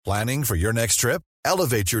Planning for your next trip?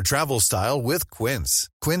 Elevate your travel style with Quince.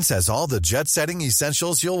 Quince has all the jet-setting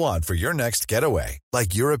essentials you'll want for your next getaway,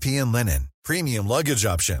 like European linen, premium luggage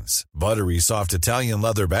options, buttery soft Italian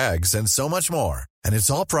leather bags, and so much more. And it's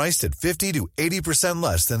all priced at 50 to 80%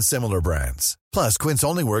 less than similar brands. Plus, Quince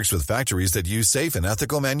only works with factories that use safe and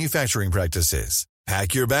ethical manufacturing practices.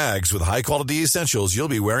 Pack your bags with high-quality essentials you'll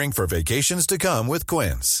be wearing for vacations to come with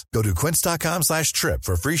Quince. Go to quince.com/trip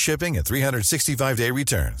for free shipping and 365-day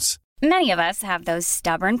returns. Many of us have those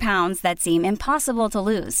stubborn pounds that seem impossible to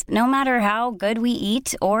lose, no matter how good we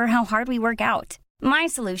eat or how hard we work out. My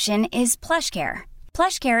solution is PlushCare.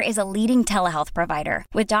 PlushCare is a leading telehealth provider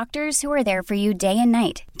with doctors who are there for you day and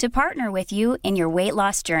night to partner with you in your weight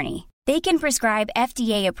loss journey. They can prescribe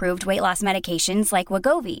FDA-approved weight loss medications like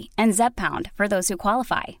Wegovy and Zepbound for those who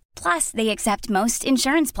qualify. Plus, they accept most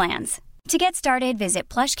insurance plans. To get started, visit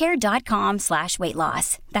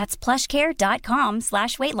plushcare.com/weightloss. That's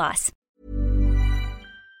plushcare.com/weightloss.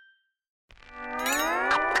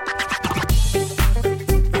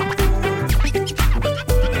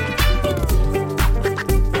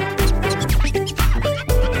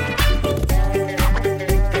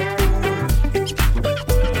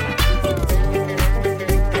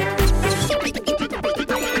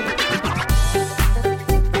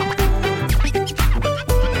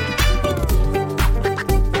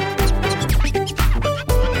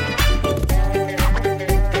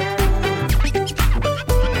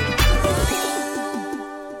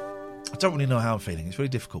 I don't really know how I'm feeling. It's really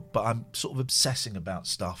difficult, but I'm sort of obsessing about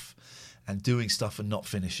stuff and doing stuff and not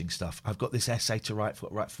finishing stuff. I've got this essay to write. I've got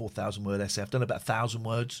to write 4,000-word essay. I've done about 1,000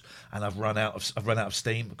 words, and I've run out of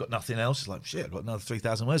steam. I've got nothing else. It's like shit. I've got another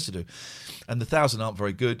 3,000 words to do, and the 1,000 aren't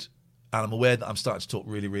very good. And I'm aware that I'm starting to talk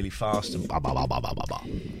really, really fast. And blah, blah, blah, blah, blah, blah.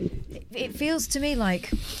 It feels to me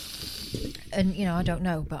like, and I don't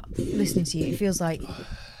know, but listening to you, it feels like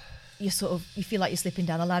you feel like you're slipping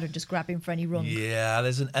down a ladder and just grabbing for any rung. Yeah,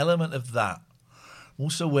 there's an element of that.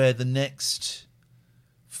 Also, where the next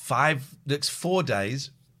 4 days,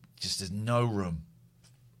 just there's no room.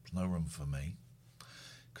 There's no room for me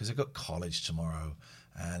because I've got college tomorrow,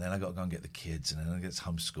 and then I got to go and get the kids, and then I get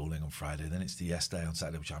homeschooling on Friday. Then it's the yes day on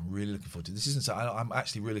Saturday, which I'm really looking forward to. I'm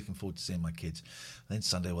actually really looking forward to seeing my kids. And then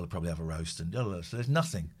Sunday we'll probably have a roast, and so there's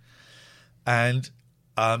nothing. And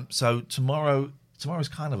so tomorrow's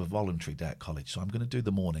kind of a voluntary day at college, so I'm going to do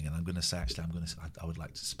the morning, and I'm going to say, actually, I would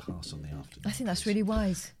like to pass on the afternoon. I think that's really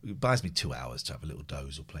wise. It buys me 2 hours to have a little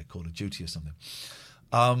doze or play Call of Duty or something.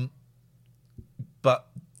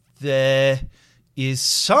 But there is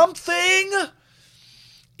something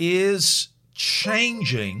is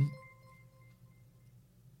changing.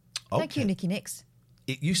 Thank you, Nicky Nicks.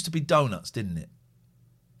 It used to be donuts, didn't it?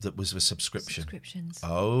 That was a subscription. Subscriptions.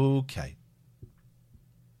 Okay.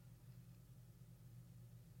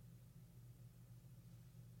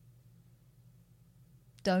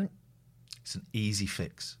 Don't. It's an easy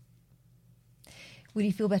fix. Will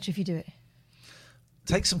you feel better if you do it?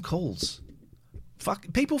 Take some calls.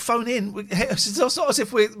 Fuck, people phone in. It's not as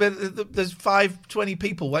if there's 20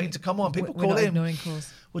 people waiting to come on. People We're call not in. ignoring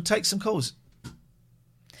calls. We'll take some calls.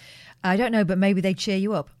 I don't know, but maybe they cheer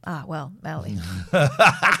you up. Well, they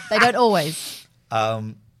don't always.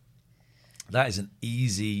 That is an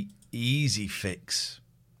easy fix.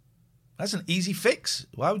 That's an easy fix.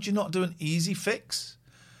 Why would you not do an easy fix?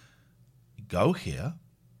 You go here.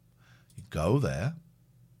 You go there.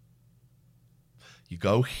 You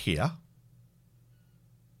go here.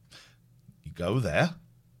 You go there.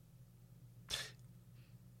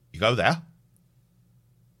 You go there.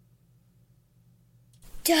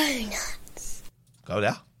 Donuts. Go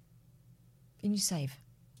there. And you save.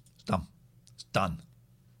 It's done. It's done.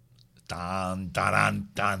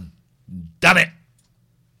 Done it.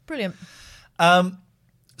 Brilliant.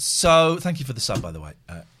 So thank you for the sub, by the way.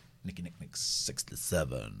 Nicky Nick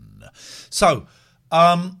 67. So,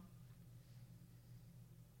 I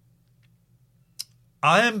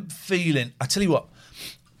am feeling, I tell you what,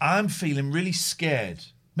 I'm feeling really scared.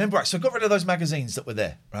 Remember, right, so I got rid of those magazines that were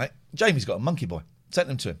there, right? Jamie's got a Monkey Boy. Sent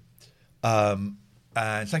them to him. And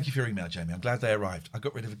thank you for your email, Jamie. I'm glad they arrived. I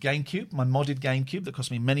got rid of a GameCube, my modded GameCube that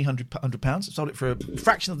cost me many hundred pounds. I sold it for a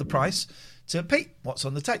fraction of the price to Pete. What's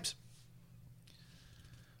on the tapes?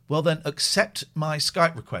 Well, then accept my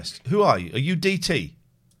Skype request. Who are you? Are you DT?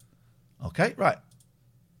 Okay, right.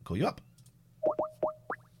 I'll call you up.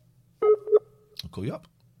 I'll call you up.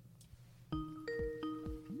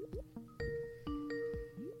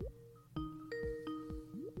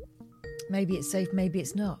 Maybe it's safe, maybe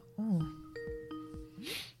it's not. Oh,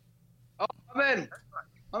 I'm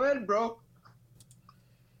in, bro.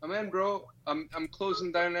 I'm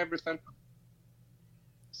closing down everything.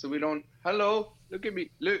 so we don't. Hello, look at me.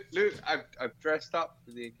 Look. I've dressed up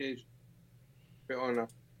for the occasion. Put on a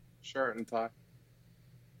shirt and tie.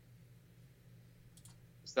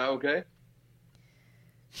 Is that okay?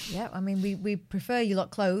 Yeah, I mean, we prefer you lot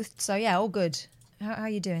clothed, so yeah, all good. How are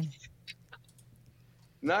you doing?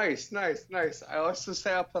 Nice. I also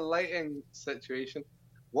set up a lighting situation.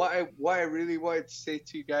 What I really wanted to say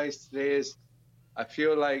to you guys today is, I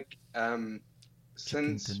feel like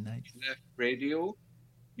since you left radio,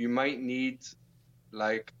 you might need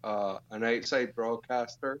like an outside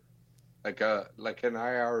broadcaster, like an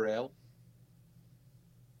IRL.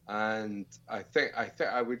 And I think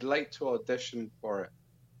I would like to audition for it.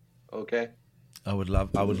 Okay. I would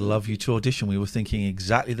love you to audition. We were thinking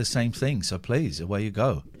exactly the same thing. So please, away you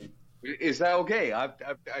go. Is that okay?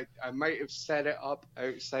 I might have set it up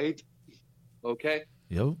outside. Okay.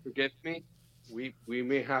 Yo. Forgive me. We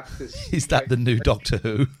may have to. Is that the new Doctor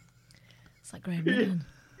Who? It's like Graham Linehan.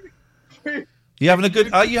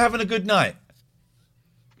 Are you having a good night?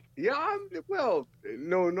 Yeah. Well,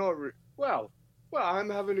 no, not well. Well, I'm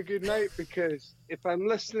having a good night because if I'm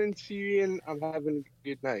listening to you, Ian, I'm having a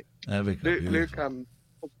good night. There we go. Look, we've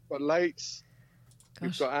got lights.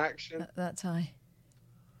 Gosh, we've got action. That tie.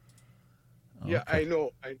 Yeah, Okay. I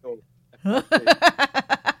know.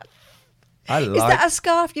 Is Is that a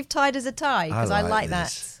scarf you've tied as a tie? Because I like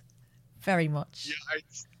this. that very much. Yeah,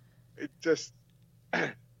 it just.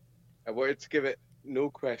 I wanted to give it no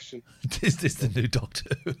question. Is this the new Doctor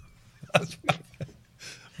Who?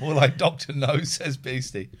 More like Doctor No, says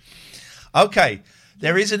Beastie. Okay,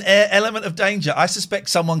 there is an element of danger. I suspect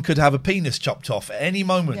someone could have a penis chopped off at any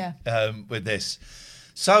moment with this.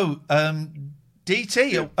 So,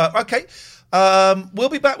 DT, okay. We'll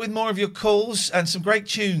be back with more of your calls and some great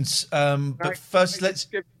tunes. But first, let's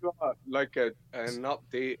give you an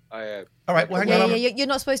update. All right, well, hang on. Yeah, you're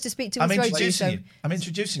not supposed to speak to I'm us. introducing you. I'm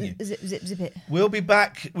introducing you. Zip it. We'll be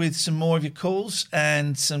back with some more of your calls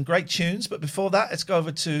and some great tunes. But before that, let's go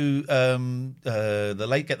over to get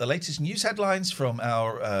the latest news headlines from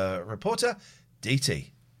our reporter,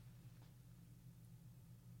 DT.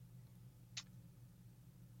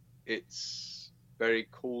 It's very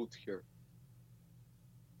cold here.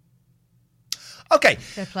 Okay.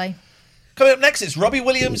 Fair play. Coming up next, it's Robbie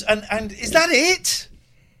Williams, and is that it?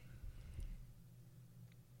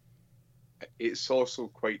 It's also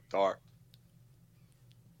quite dark.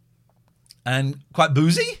 And quite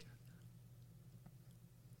boozy?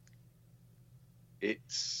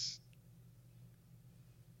 It's...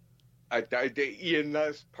 Ian,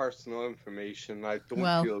 that's personal information. I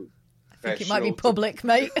don't feel... I think it might be public,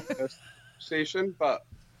 mate. Conversation, but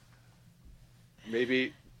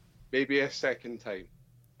maybe a second time.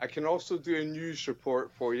 I can also do a news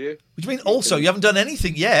report for you. What do you mean also? You haven't done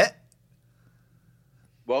anything yet.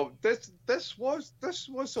 Well, this was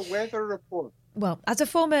a weather report. Well, as a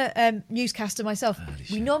former newscaster myself,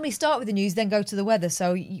 we normally start with the news, then go to the weather.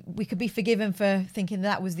 So we could be forgiven for thinking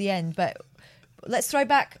that was the end. But let's throw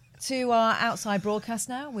back to our outside broadcast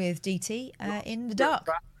now with DT in the dark.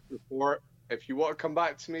 Report. If you want to come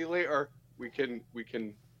back to me later, we can.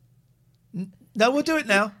 No, we'll do it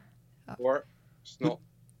now. Or it's not.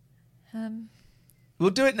 We'll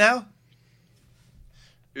do it now.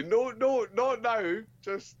 No, not now.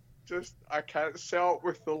 Just I can't set up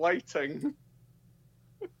with the lighting.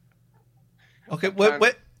 Okay,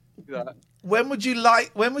 when would you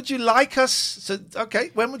like us?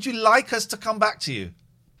 When would you like us to come back to you?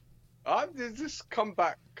 Just come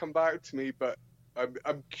back to me. But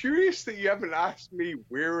I'm curious that you haven't asked me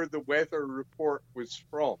where the weather report was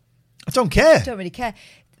from. I don't care. I don't really care.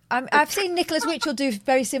 I've seen Nicholas Witchell do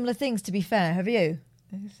very similar things, to be fair. Have you?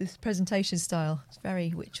 This presentation style. It's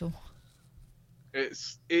very Witchell.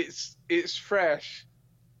 It's fresh.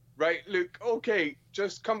 Right, look, okay,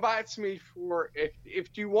 just come back to me for if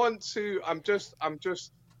you want to. I'm just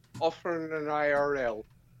offering an IRL.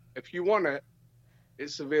 If you want it,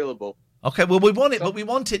 it's available. Okay, well we want it, but we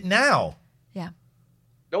want it now. Yeah.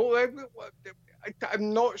 No,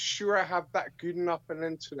 I'm not sure I have that good enough an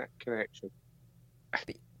internet connection.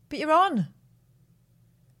 But you're on.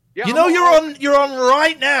 Yeah, you know you're on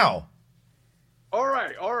right now. All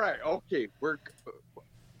right, okay.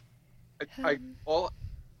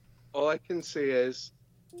 All I can say is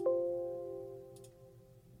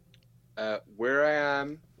where I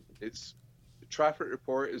am. The traffic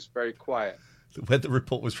report is very quiet. The weather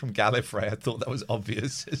report was from Gallifrey. I thought that was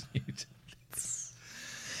obvious.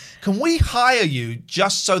 Can we hire you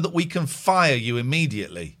just so that we can fire you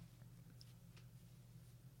immediately?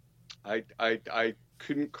 I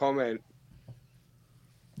couldn't comment.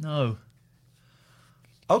 No.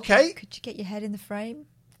 Okay. Could you get your head in the frame?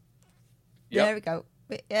 Yep. There we go.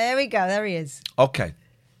 There we go. There he is. Okay.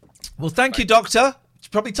 Well, thank you, Doctor. It's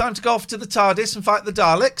probably time to go off to the TARDIS and fight the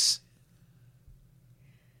Daleks.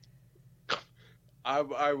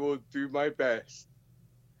 I will do my best.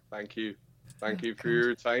 Thank you. Thank you for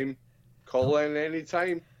your time. Call in any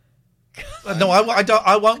time. No, I don't.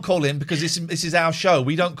 I won't call in because this is our show.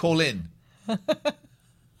 We don't call in.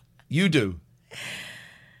 You do.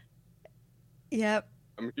 Yep.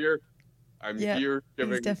 I'm here. I'm here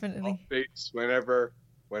giving definitely updates whenever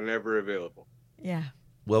available. Yeah.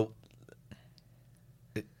 Well,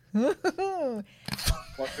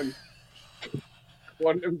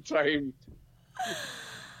 Quantum timed.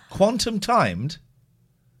 Quantum timed.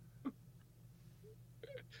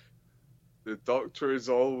 The Doctor is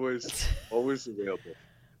always available.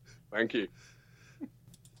 Thank you.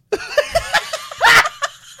 Gone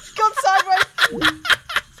sideways.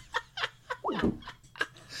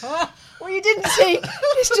 Well, you didn't see.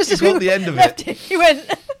 It's just You as we got the end of left it. He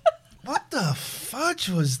went. What the fudge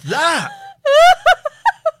was that?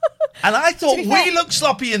 And I thought To be we fair- looked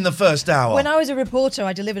sloppy in the first hour. When I was a reporter,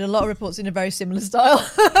 I delivered a lot of reports in a very similar style.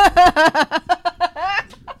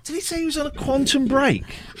 Did he say he was on a quantum break?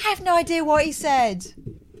 I have no idea what he said.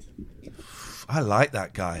 I like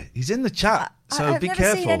that guy. He's in the chat, so I've be never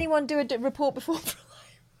careful. seen anyone do a report before.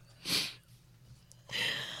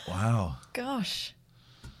 Wow. Gosh.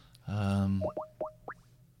 Amazing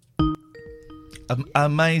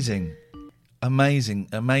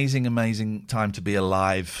time to be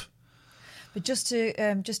alive. But just to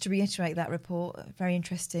reiterate that report, a very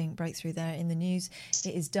interesting breakthrough there in the news.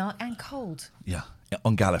 It is dark and cold. Yeah,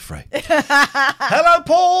 on Gallifrey. Hello,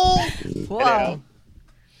 Paul. Wow.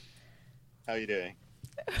 How are you doing?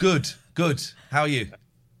 Good. How are you?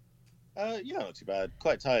 Yeah, not too bad.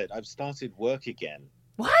 Quite tired. I've started work again.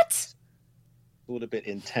 What? It's all a bit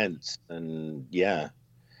intense and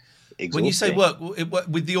exhausting. When you say work,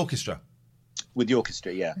 with the orchestra? With the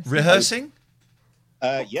orchestra, yeah. Rehearsing?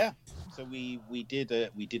 Yeah. So we did a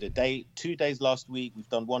day, 2 days last week. We've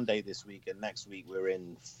done 1 day this week, and next week we're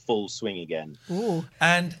in full swing again. Ooh.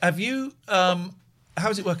 And have you? How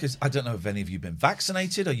does it work? I don't know if any of you have been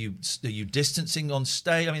vaccinated. Are you distancing on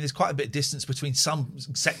stage? I mean, there's quite a bit of distance between some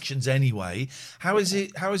sections anyway. How is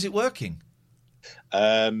it working?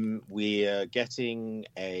 We are getting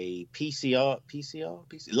a PCR,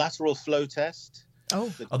 lateral flow test. Oh,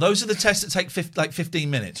 Those are the tests that take 15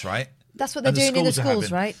 minutes, right? that's what they're And doing in the are schools,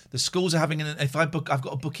 having. right? The schools are having. If I've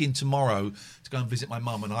got a book in tomorrow to go and visit my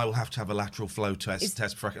mum, and I will have to have a lateral flow test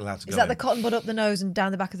before I get allowed to go. Is that in. the cotton bud up the nose and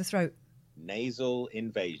down the back of the throat? Nasal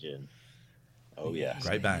invasion. Oh yeah.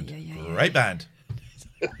 Great band. Yeah. Great band.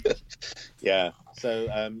 Yeah. So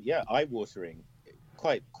eye watering.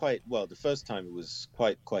 Quite well. The first time it was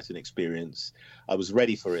quite an experience. I was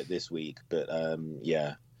ready for it this week, but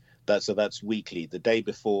that's weekly. The day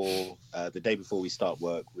before we start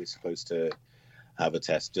work, we're supposed to have a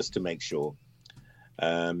test just to make sure.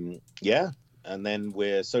 And then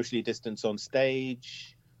we're socially distanced on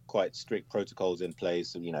stage. Quite strict protocols in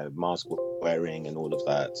place, mask wearing and all of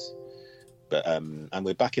that. But and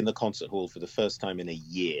we're back in the concert hall for the first time in a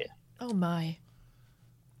year. Oh my!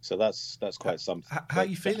 So that's quite something. How are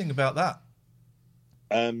you feeling about that?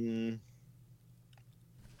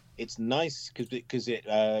 It's nice because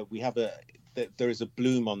we have there is a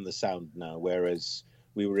bloom on the sound now, whereas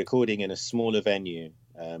we were recording in a smaller venue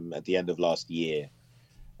at the end of last year.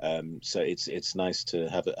 So it's nice to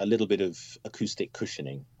have a little bit of acoustic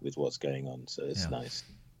cushioning with what's going on. So it's nice.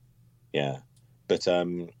 Yeah. But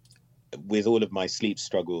with all of my sleep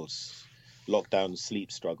struggles, lockdown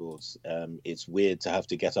sleep struggles, it's weird to have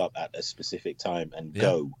to get up at a specific time and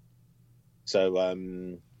go. So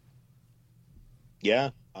I'm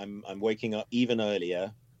waking up even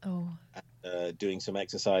earlier. Oh. Doing some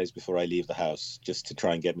exercise before I leave the house just to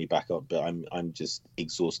try and get me back up, but I'm just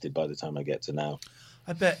exhausted by the time I get to now.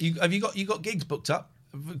 I bet you got gigs booked up.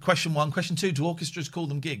 Question 1, question 2: do orchestras call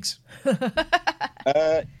them gigs?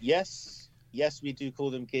 Yes, we do call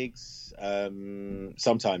them gigs.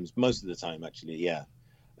 Sometimes, most of the time, actually, yeah.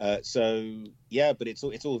 But it's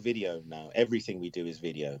all video now. Everything we do is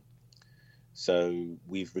video. So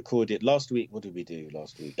we've recorded last week. What did we do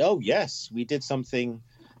last week? Oh yes, we did something.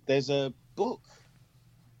 There's a book.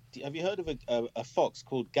 Have you heard of a fox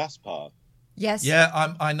called Gaspar? Yes.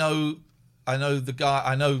 Yeah, I know the guy.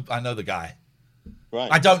 I know the guy.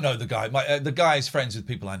 Right. I don't know the guy. The guy is friends with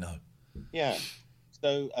people I know. Yeah.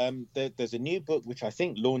 So there's a new book which I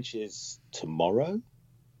think launches tomorrow,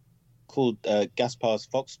 called Gaspar's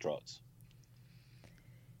Foxtrot.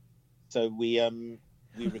 So we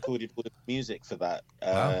recorded all the music for that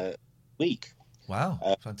week.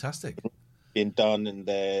 Wow, fantastic. Been done, and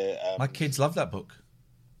my kids love that book.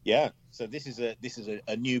 Yeah. So this is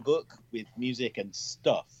a new book with music and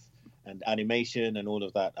stuff and animation and all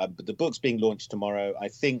of that. But the book's being launched tomorrow. I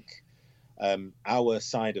think our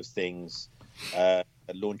side of things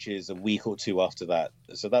launches a week or two after that.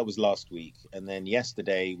 So that was last week, and then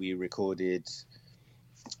yesterday we recorded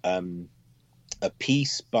a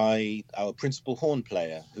piece by our principal horn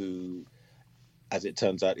player, who, as it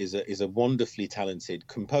turns out, is a wonderfully talented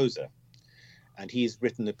composer. And he's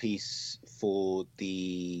written a piece for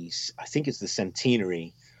I think it's the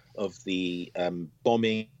centenary of the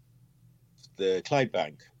bombing the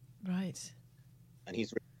Clydebank. Right. And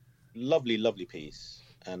he's written a lovely piece.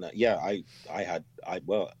 And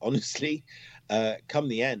honestly, come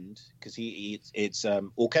the end, because it's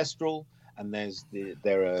orchestral, and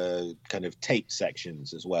there are kind of taped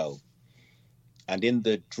sections as well. And in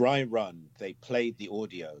the dry run, they played the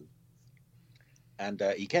audio, and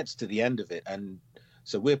he gets to the end of it, and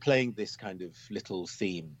so we're playing this kind of little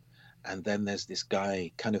theme, and then there's this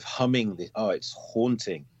guy kind of humming this. Oh, it's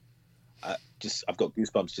haunting. I've got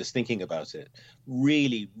goosebumps just thinking about it.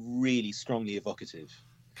 Really, really strongly evocative.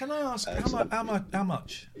 Can I ask how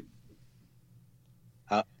much?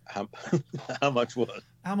 How much what?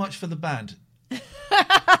 How much for the band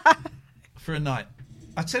for a night?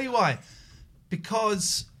 I tell you why.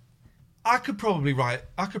 Because I could probably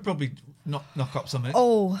knock up something.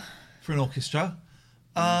 Oh, for an orchestra.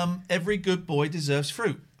 Every good boy deserves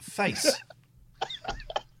fruit. Face.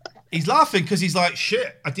 He's laughing because he's like,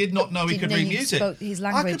 shit, I did not know he could read music. Spoke his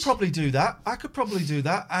language. I could probably do that.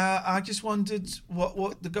 I just wondered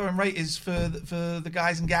what the going rate is for the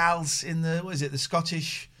guys and gals in the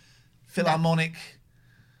Scottish Philharmonic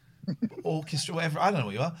Orchestra, whatever. I don't know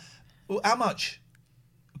what you are. Well, how much?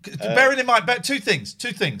 Bearing in mind, two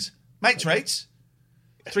things. Mates rates.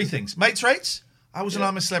 3 things. Mates rates. I was an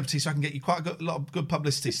I'm a celebrity, so I can get you quite a lot of good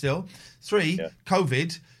publicity still. 3,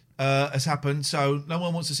 COVID has happened, so no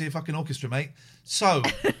one wants to see a fucking orchestra, mate. So,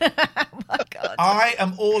 oh my God.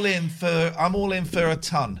 I'm all in for a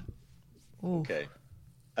ton. Ooh. Okay.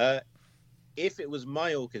 If it was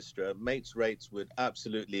my orchestra, mates rates would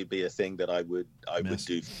absolutely be a thing that I would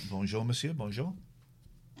do. Bonjour, monsieur. Bonjour.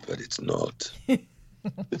 But it's not.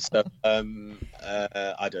 So,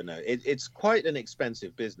 I don't know. It's quite an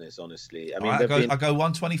expensive business, honestly. I mean, I go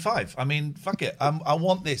 125. I mean, fuck it. I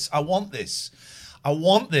want this.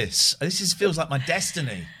 This feels like my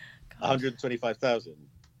destiny. 125,000.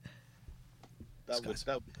 That would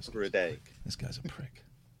for a day. This guy's a prick.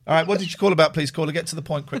 All right, what did you call about, please, caller? Get to the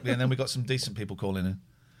point quickly, and then we got some decent people calling in.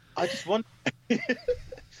 I just want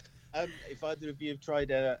if either of you have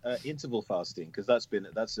tried interval fasting, because that's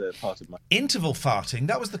a part of my interval farting.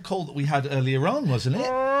 That was the call that we had earlier on, wasn't it?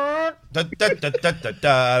 No,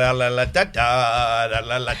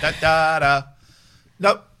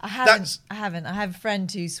 I haven't. I have a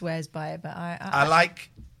friend who swears by it, but I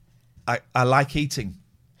like eating.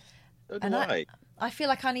 So do I. I feel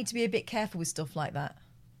like I need to be a bit careful with stuff like that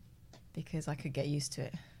because I could get used to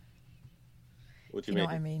it. What do you mean? Know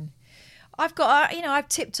what I mean? I've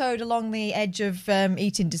tiptoed along the edge of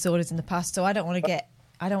eating disorders in the past, so I don't want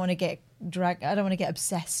to get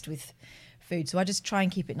obsessed with food. So I just try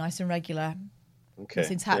and keep it nice and regular. Okay.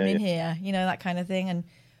 Nothing's happening here, that kind of thing. And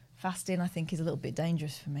fasting, I think, is a little bit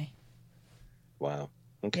dangerous for me. Wow.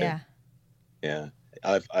 Okay. Yeah.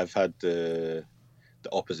 I've had the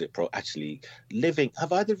opposite actually living.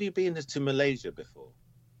 Have either of you been to Malaysia before?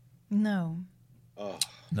 No. Oh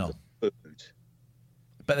no. Food.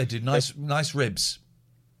 But they do nice ribs.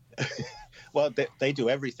 Well, they do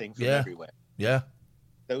everything from everywhere. Yeah.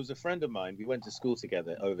 There was a friend of mine. We went to school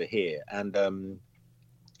together over here, and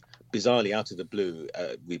bizarrely, out of the blue,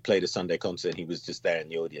 we played a Sunday concert. He was just there in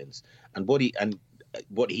the audience, and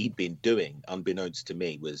what he'd been doing, unbeknownst to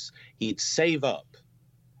me, was he'd save up,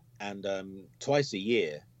 and twice a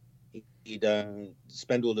year, he'd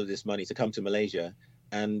spend all of this money to come to Malaysia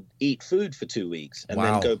and eat food for 2 weeks, and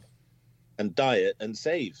then go and diet and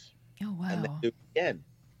save. Oh, wow. And then do it again.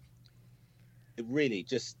 It really,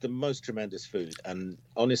 just the most tremendous food. And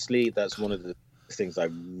honestly, that's one of the things I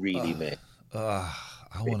really miss. I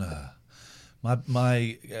want to...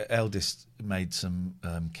 My eldest made some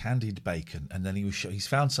candied bacon, and then he's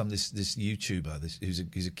found this YouTuber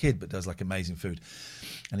who's a kid but does like amazing food,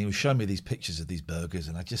 and he was showing me these pictures of these burgers,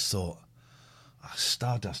 and I just thought,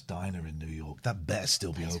 Stardust Diner in New York, that better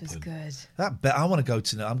still be open. This was good. I want to go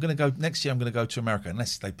to. I'm going to go next year. I'm going to go to America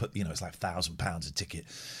unless they put it's like £1,000 a ticket.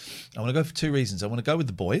 I want to go for 2 reasons. I want to go with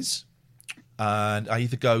the boys, And I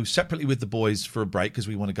either go separately with the boys for a break because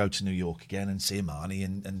we want to go to New York again and see Imani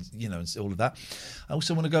and you know, and all of that. I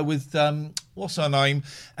also want to go with what's her name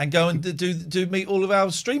and go and do meet all of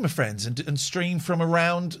our streamer friends and stream from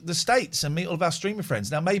around the States and meet all of our streamer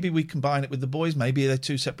friends. Now maybe we combine it with the boys. Maybe they're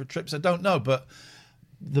 2 separate trips. I don't know, but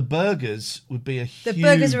the burgers would be The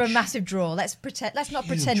burgers are a massive draw. Let's not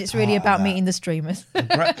pretend it's really about meeting the streamers.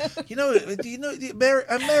 You know the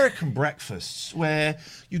American breakfasts where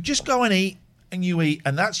you just go and eat and you eat,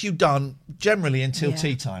 and that's you done generally until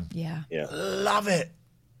tea time. Yeah. Love it.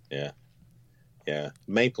 Yeah.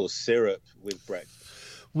 Maple syrup with breakfast.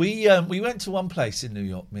 We went to one place in New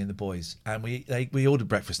York, me and the boys, and we ordered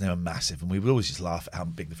breakfast, and they were massive, and we would always just laugh at how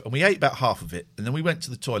big and we ate about half of it, and then we went to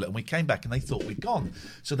the toilet, and we came back, and they thought we'd gone,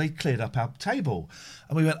 so they cleared up our table,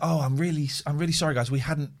 and we went, oh, I'm really sorry, guys, we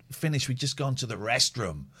hadn't finished, we'd just gone to the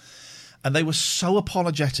restroom, and they were so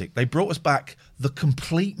apologetic. They brought us back the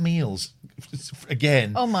complete meals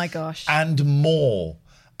again. Oh my gosh! And more,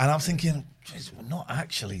 and I'm thinking, not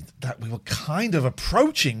actually that we were kind of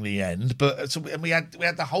approaching the end, but we had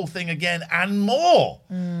the whole thing again and more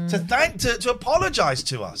to apologise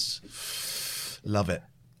to us. Love it.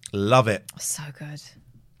 So good.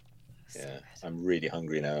 Yeah, I'm really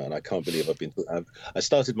hungry now, and I can't believe I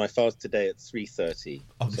started my fast today at 3:30.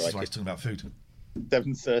 Oh, this is why I was talking about food.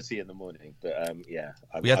 7:30 in the morning, but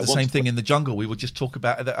we had the same thing in the jungle. We would just talk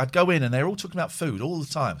about it. I'd go in and they're all talking about food all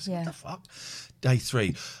the time. I said, what the fuck? Day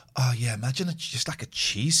 3. Oh yeah, imagine just like a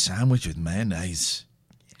cheese sandwich with mayonnaise.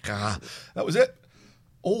 That was it.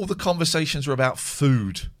 All the conversations were about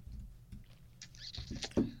food,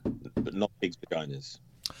 but not pigs' vaginas.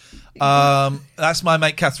 That's my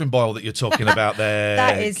mate Catherine Boyle that you're talking about there.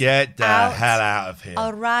 That is Get the hell out of here.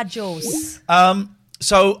 Outrageous.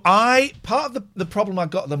 So part of the problem I've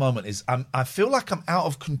got at the moment is I feel like I'm out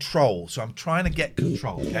of control. So I'm trying to get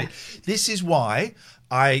control. Okay, this is why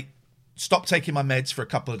I stopped taking my meds for a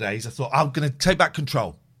couple of days. I thought I'm going to take back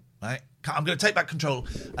control. Right, I'm going to take back control,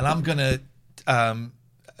 and I'm going to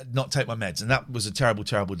not take my meds. And that was a terrible,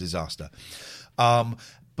 terrible disaster.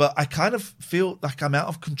 But I kind of feel like I'm out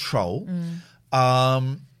of control.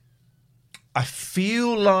 I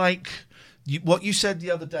feel like. What you said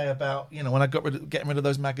the other day about, you know, when I getting rid of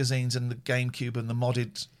those magazines and the GameCube and the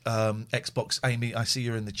modded Xbox, Amy, I see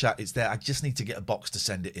you're in the chat. It's there. I just need to get a box to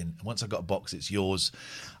send it in. And once I've got a box, it's yours.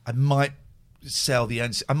 I might sell I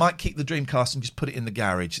might keep the Dreamcast and just put it in the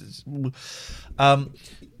garage. But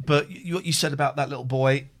what you said about that little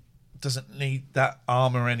boy doesn't need that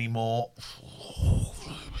armor anymore. I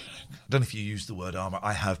don't know if you used the word armor.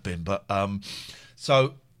 I have been, but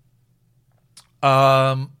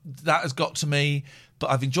that has got to me, but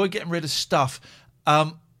I've enjoyed getting rid of stuff.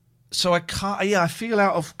 So I can't. Yeah, I feel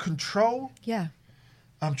out of control. Yeah,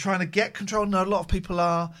 I'm trying to get control. No, a lot of people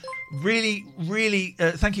are really.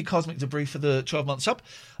 Thank you, Cosmic Debris, for the 12-month sub.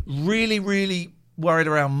 Really worried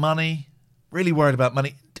around money. Really worried about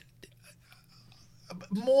money.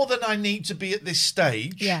 More than I need to be at this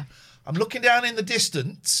stage. Yeah, I'm looking down in the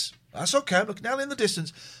distance. That's okay. I'm looking down in the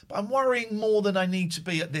distance, but I'm worrying more than I need to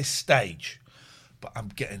be at this stage. But I'm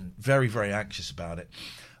getting very, very anxious about it.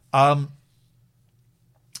 And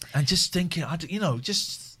just thinking,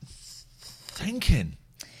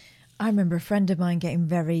 I remember a friend of mine getting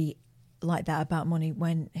very like that about money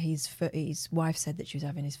when his wife said that she was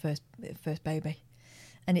having his first baby.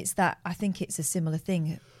 And it's that, I think it's a similar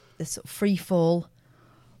thing, the sort of free fall,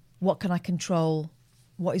 what can I control,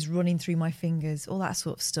 what is running through my fingers, all that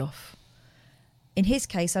sort of stuff. In his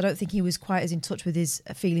case, I don't think he was quite as in touch with his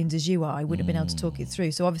feelings as you are. I wouldn't have been able to talk it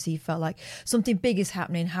through. So obviously he felt like something big is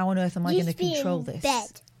happening. How on earth am I going to control this?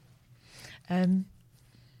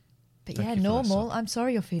 But yeah, normal. I'm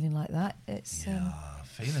sorry you're feeling like that. It's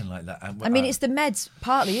feeling like that. I mean, it's the meds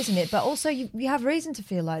partly, isn't it? But also you have reason to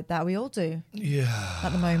feel like that. We all do. Yeah.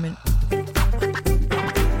 At the moment.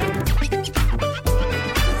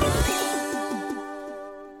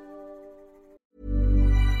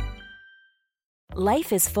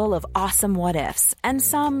 Life is full of awesome what-ifs, and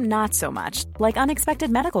some not so much, like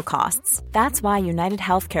unexpected medical costs. That's why United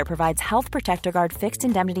Healthcare provides Health Protector Guard fixed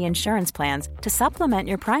indemnity insurance plans to supplement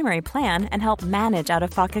your primary plan and help manage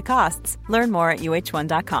out-of-pocket costs. Learn more at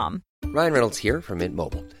UH1.com. Ryan Reynolds here from Mint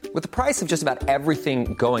Mobile. With the price of just about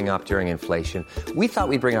everything going up during inflation, we thought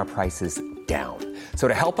we'd bring our prices down. So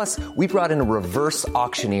to help us, we brought in a reverse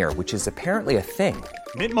auctioneer, which is apparently a thing.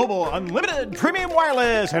 Mint Mobile Unlimited Premium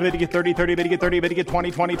Wireless. How to get 30, 30, bit to get 30, bit to get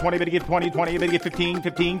 20, 20, 20, bit to get 20, 20, bit to get 15,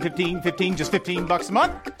 15, 15, 15, just $15 a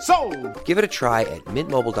month? Sold! Give it a try at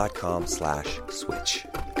mintmobile.com/switch.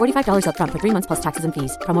 $45 up front for 3 months plus taxes and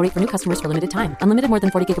fees. Promo rate for new customers for limited time. Unlimited more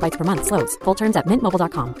than 40 gigabytes per month. Slows full terms at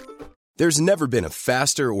mintmobile.com. There's never been a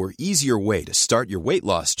faster or easier way to start your weight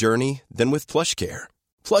loss journey than with PlushCare.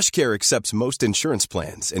 PlushCare accepts most insurance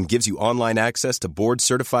plans and gives you online access to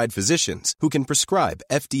board-certified physicians who can prescribe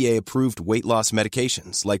FDA-approved weight loss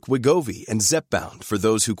medications like Wegovy and Zepbound for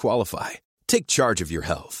those who qualify. Take charge of your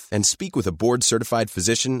health and speak with a board-certified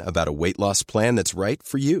physician about a weight loss plan that's right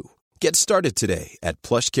for you. Get started today at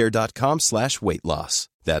plushcare.com/weight loss.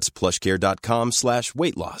 That's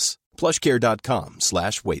plushcare.com/weight loss.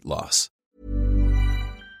 plushcare.com/weight loss.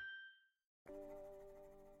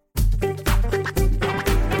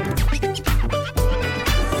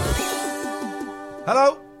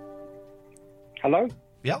 Hello? Hello?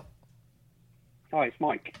 Yeah. Hi, it's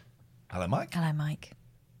Mike. Hello, Mike. Hello, Mike.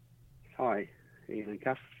 Hi, Ian and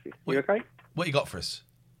Kath. You okay? What you got for us?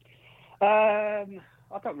 I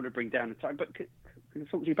don't want to bring down the tone, but can I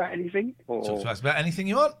talk to you about anything? Or Talk to us about anything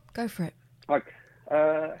you want. Go for it. like,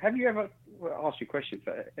 have you ever? Well, I'll ask you a question.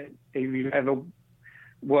 But have you ever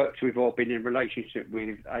worked with or been in a relationship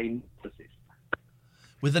with a narcissist?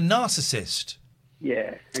 With a narcissist?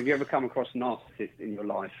 Yeah. Have you ever come across a narcissist in your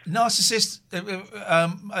life? Narcissist,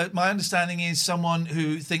 my understanding is someone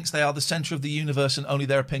who thinks they are the centre of the universe and only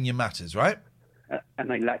their opinion matters, right? And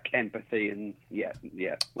they lack empathy and yeah.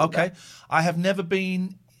 Okay. That. I have never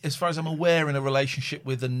been, as far as I'm aware, in a relationship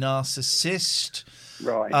with a narcissist.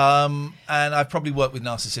 Right. And I've probably worked with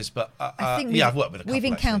narcissists, but I think I've worked with a couple. We've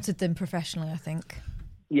encountered them professionally, I think.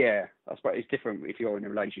 Yeah, I suppose it's different if you're in a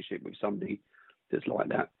relationship with somebody that's like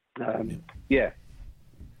that. Yeah.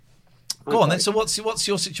 Go on then. So what's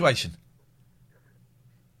your situation?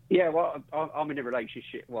 Yeah, well, I'm in a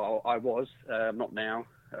relationship. Well, I was, not now.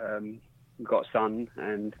 We've got a son,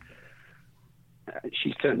 and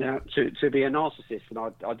she's turned out to be a narcissist, and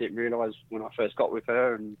I didn't realise when I first got with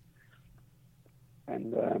her, and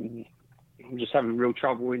I'm just having real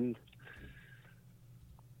trouble in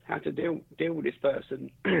how to deal with this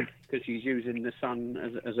person because she's using the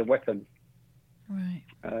son as a weapon. Right.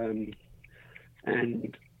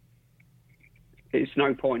 And it's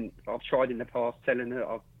no point. I've tried in the past telling her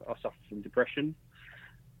I suffer from depression,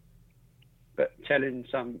 but telling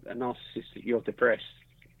a narcissist that you're depressed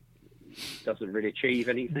doesn't really achieve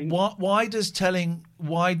anything. Why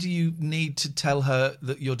do you need to tell her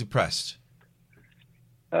that you're depressed?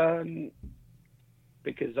 Because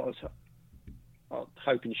I was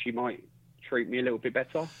hoping she might treat me a little bit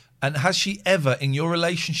better. And has she ever, in your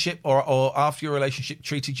relationship or after your relationship,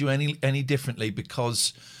 treated you any differently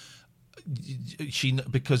because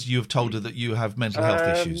you have told her that you have mental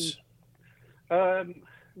health issues?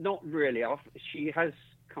 Not really. She has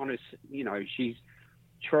kind of, she's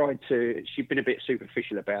tried to. She's been a bit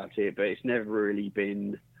superficial about it, but it's never really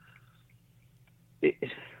been.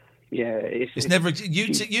 It's never.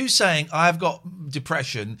 You saying I've got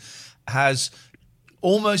depression has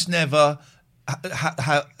almost never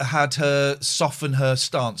had her soften her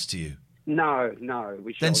stance to you. No.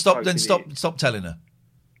 Then stop telling her.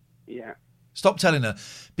 Yeah. Stop telling her,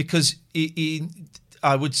 because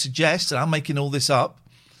I would suggest, and I'm making all this up,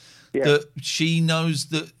 that she knows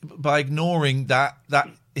that by ignoring that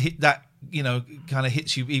kind of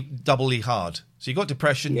hits you doubly hard. So you got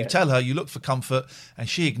depression, you tell her, you look for comfort, and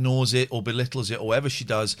she ignores it or belittles it or whatever she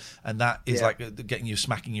does, and that is like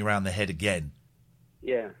smacking you around the head again.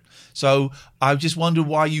 Yeah. So I just wondered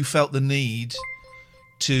why you felt the need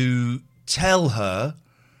to tell her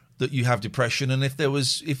that you have depression, and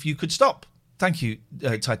if you could stop. Thank you,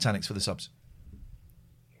 Titanics, for the subs.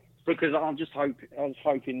 Because I was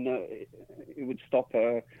hoping that it would stop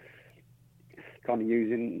her kind of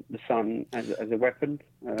using the son as a weapon.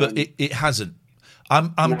 But it hasn't.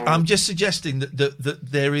 I'm just suggesting that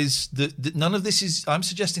there is that none of this is. I'm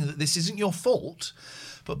suggesting that this isn't your fault,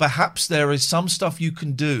 but perhaps there is some stuff you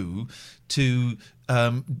can do to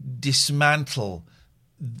dismantle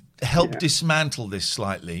this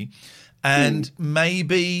slightly, and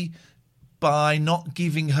maybe by not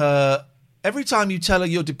giving her. Every time you tell her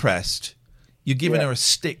you're depressed, you're giving her a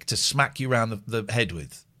stick to smack you around the head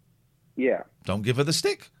with. Yeah. Don't give her the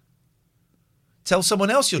stick. Tell someone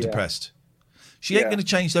else you're depressed. She ain't going to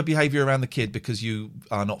change her behaviour around the kid because you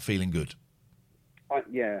are not feeling good. I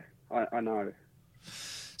know.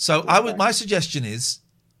 So my suggestion is,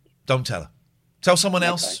 don't tell her. Tell someone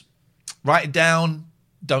else. Write it down.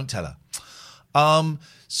 Don't tell her.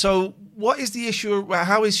 So what is the issue?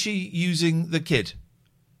 How is she using the kid?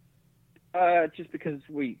 Just because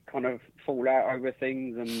we kind of fall out over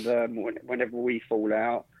things, and whenever we fall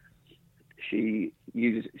out, she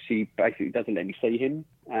basically doesn't let me see him,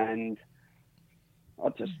 and I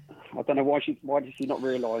don't know why does she not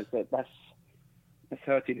realise that that's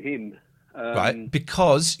hurting him. Right,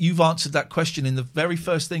 because you've answered that question in the very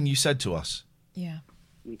first thing you said to us. Yeah.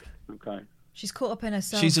 Okay. She's caught up in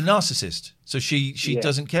herself. She's a narcissist, so she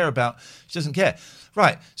doesn't care about. She doesn't care.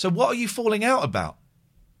 Right. So what are you falling out about?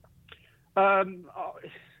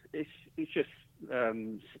 It's just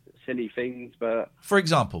silly things, but. For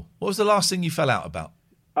example, what was the last thing you fell out about?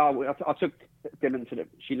 Oh, I took Dylan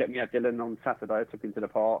she let me have Dylan on Saturday. I took him to the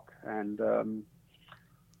park, and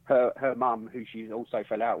her mum, who she also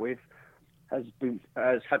fell out with, has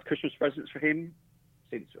had Christmas presents for him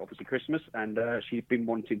since obviously Christmas, and she's been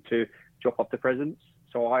wanting to drop off the presents.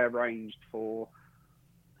 So I arranged for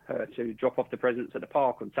her to drop off the presents at the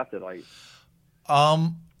park on Saturday.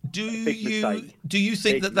 Do you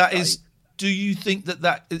think that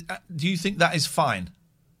is fine?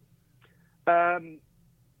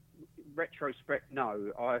 Retrospect,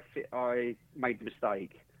 no. I made the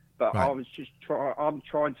mistake, but Right. I was just I'm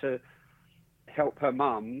trying to help her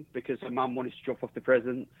mum because her mum wanted to drop off the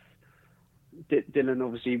presents. Dylan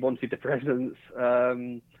obviously wanted the presents,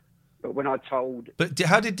 but when I told, But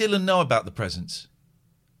how did Dylan know about the presents?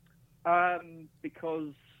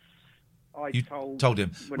 because I You told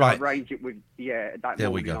him. when Right. I arranged it with that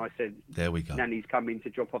There we morning. go. I said, There we go. Nanny's coming to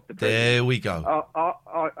drop off the presents. There we go.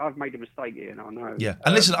 I've made a mistake here, and I know. Yeah,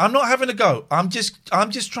 and listen, I'm not having a go. I'm just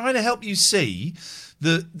trying to help you see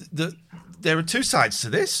that there are two sides to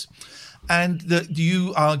this, and that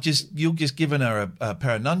you're just giving her a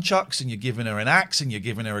pair of nunchucks, and you're giving her an axe, and you're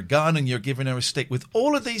giving her a gun, and you're giving her a stick. With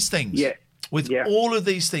all of these things, all of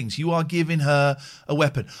these things, you are giving her a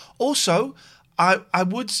weapon. Also, I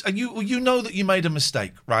would, and you know that you made a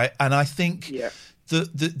mistake, right? And I think that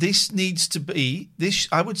this needs to be this.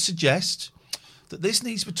 I would suggest that this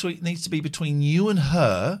needs to be between you and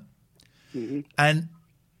her, and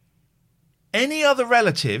any other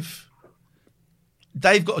relative.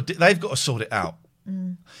 They've got to sort it out.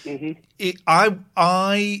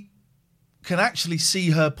 I can actually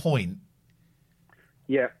see her point.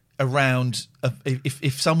 Yeah. Around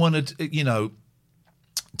if someone had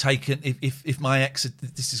taken if my ex had,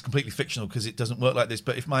 this is completely fictional because it doesn't work like this,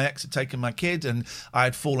 but if my ex had taken my kid and I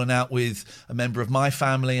had fallen out with a member of my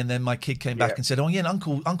family, and then my kid came back and said, oh yeah, and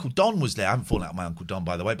Uncle Don was there. I haven't fallen out with my Uncle Don,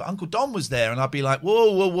 by the way, but Uncle Don was there, and I'd be like,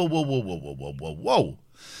 whoa.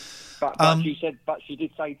 But she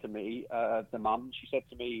did say to me, the mum, she said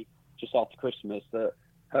to me just after Christmas that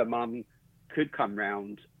her mum could come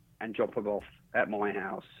round and drop her off at my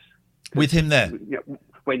house. With him there?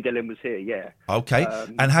 When Dylan was here, yeah. Okay.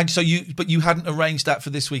 But you hadn't arranged that for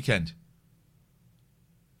this weekend?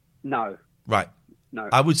 No. Right. No.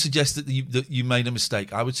 I would suggest that you made a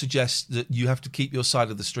mistake. I would suggest that you have to keep your side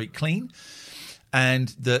of the street clean, and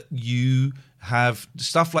that you have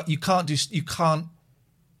stuff like you can't.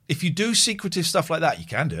 If you do secretive stuff like that, you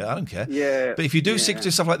can do it. I don't care. Yeah. But if you do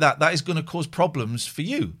secretive stuff like that, that is going to cause problems for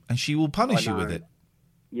you, and she will punish you with it.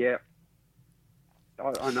 Yeah.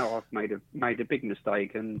 I know I've made a big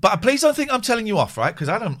mistake, but please don't think I'm telling you off, right? Because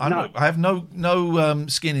I have no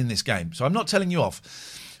skin in this game, so I'm not telling you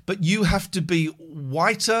off. But you have to be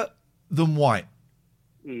whiter than white,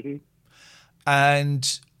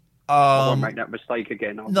 and I won't make that mistake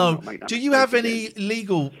again. Do you have any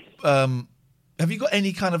legal? Have you got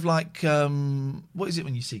any kind of like what is it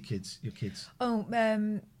when you see your kids?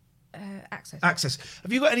 Access. Access.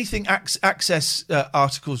 Have you got anything access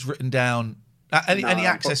articles written down? Any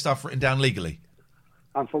access stuff written down legally?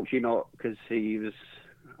 Unfortunately not, because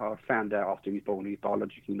I found out after he was born, he's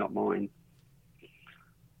biologically not mine.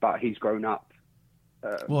 But he's grown up.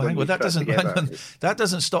 Well, hang on, that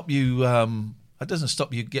doesn't stop you. That doesn't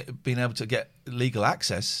stop you being able to get legal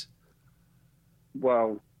access.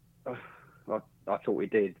 Well, I thought he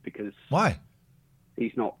did, because why?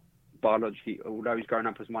 He's not biologically, although he's grown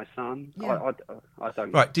up as my son. Yeah. I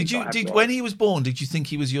don't. Right? When he was born, did you think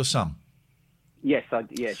he was your son? Yes,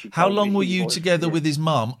 How long were you together with his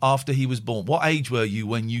mum after he was born? What age were you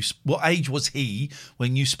when you? What age was he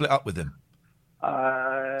when you split up with him?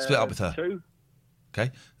 Split up with her. 2. Okay,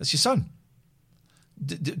 that's your son.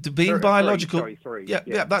 Being biological, 3.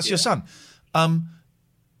 Yeah, that's your son.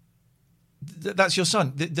 That's your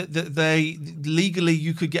son. They legally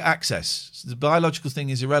you could get access. So the biological thing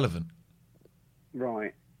is irrelevant.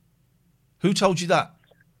 Right. Who told you that?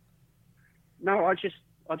 No, I just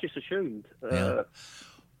assumed. No.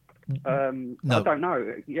 I don't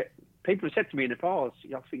know. Yeah, people have said to me in the past,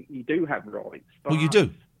 I think you do have rights. But Well, you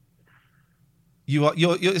do.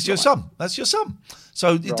 It's your son. That's your son.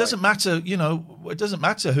 So it doesn't matter. It doesn't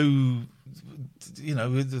matter who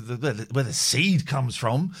where the seed comes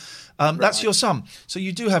from. That's your son. So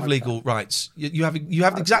you do have legal rights. You have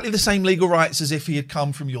exactly the same legal rights as if he had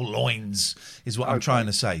come from your loins, is what I'm trying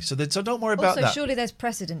to say. So don't worry about that. Also, surely there's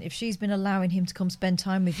precedent. If she's been allowing him to come spend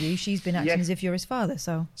time with you, she's been acting as if you're his father.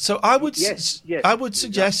 So I would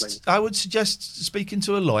suggest speaking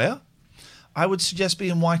to a lawyer. I would suggest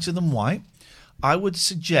being whiter than white. I would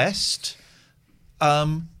suggest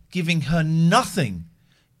giving her nothing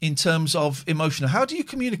in terms of emotional. How do you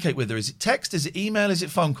communicate with her? Is it text? Is it email? Is it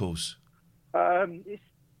phone calls? It's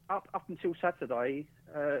up until Saturday.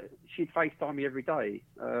 She'd FaceTime me every day,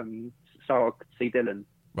 so I could see Dylan.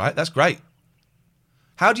 Right, that's great.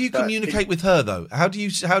 How do you communicate with her though? How do you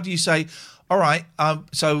say, all right,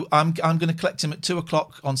 so I'm going to collect him at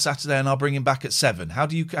 2:00 on Saturday and I'll bring him back at 7? How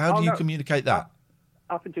do you communicate that?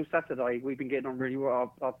 Up until Saturday, we've been getting on really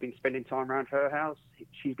well. I've been spending time around her house.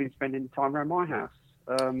 She's been spending time around my house.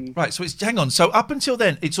 Right, so hang on. So up until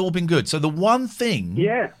then, it's all been good. So the one thing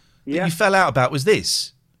that you fell out about was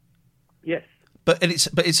this. Yes. But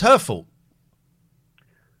it's her fault.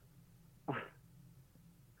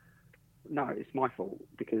 No, it's my fault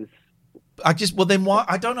because then why?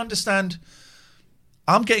 I don't understand.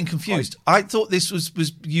 I'm getting confused. I thought this was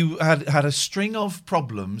you had a string of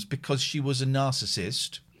problems because she was a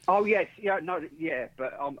narcissist. Oh yes,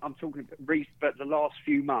 but I'm talking. But the last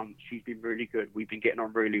few months, she's been really good. We've been getting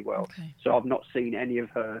on really well. Okay. So I've not seen any of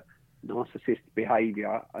her narcissistic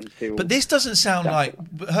behaviour until. But this doesn't sound like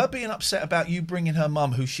her being upset about you bringing her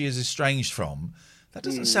mum, who she is estranged from. That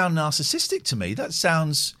doesn't sound narcissistic to me. That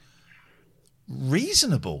sounds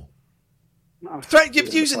reasonable. No, you're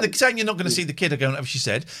saying you're not going to see the kid again, whatever she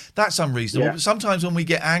said. That's unreasonable. Yeah. But sometimes when we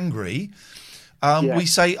get angry, we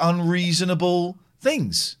say unreasonable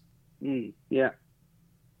things. Yeah.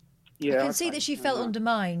 I can see that she felt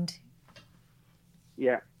undermined.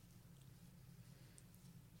 Yeah.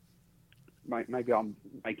 Maybe I'm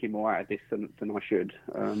making more out of this than I should.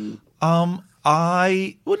 No,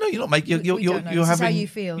 you're not making. You're having. How you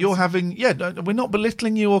feel. You're having. Yeah, we're not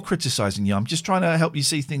belittling you or criticising you. I'm just trying to help you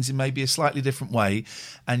see things in maybe a slightly different way,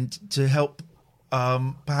 and to help,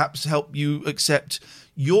 perhaps help you accept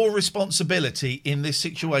your responsibility in this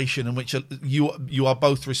situation in which you are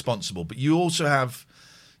both responsible, but you also have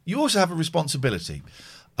a responsibility.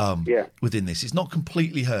 Within this, it's not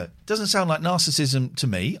completely her. It doesn't sound like narcissism to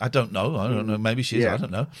me. I don't know. Maybe she is. I don't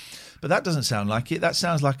know. But that doesn't sound like it. That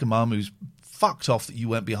sounds like a mum who's fucked off that you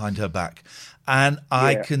went behind her back, and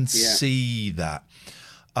I can see that.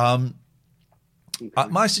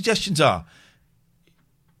 My suggestions are,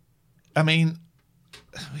 I mean,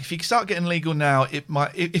 if you start getting legal now, it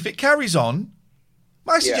might. If it carries on.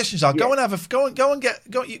 My suggestions are go and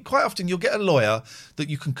get. Quite often you'll get a lawyer that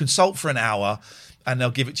you can consult for an hour, and they'll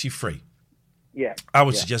give it to you free. Yeah, I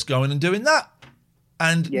would suggest going and doing that,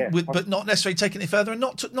 and but not necessarily taking it further and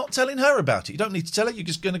not telling her about it. You don't need to tell her. You're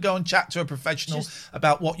just going to go and chat to a professional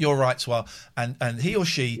about what your rights were, and he or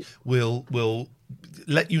she will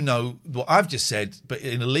let you know what I've just said, but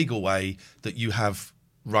in a legal way that you have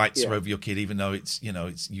rights over your kid, even though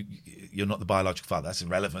you're not the biological father. That's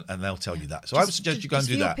irrelevant, and they'll tell you that. So I would suggest you go and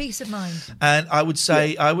do that. For your peace of mind. And I would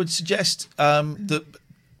say I would suggest that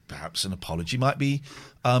perhaps an apology might be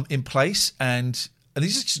in place, and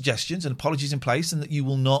these are suggestions and apologies in place, and that you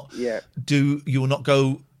will not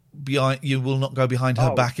go behind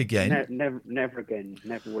her back again. Never again.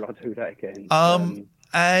 Never will I do that again.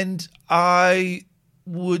 And I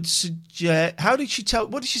would suggest. What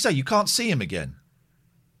did she say? You can't see him again.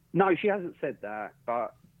 No, she hasn't said that,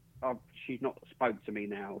 but she's not spoke to me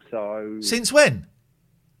now. So since when?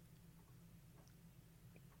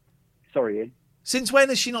 Sorry, Ian. Since when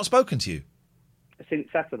has she not spoken to you? Since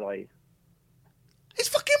Saturday. It's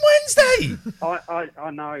fucking Wednesday.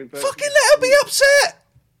 I know, but fucking let her be upset.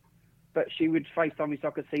 But she would FaceTime me so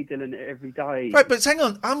I could see Dylan every day. Right, but hang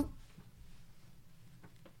on,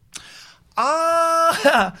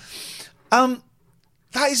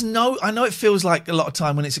 that is I know it feels like a lot of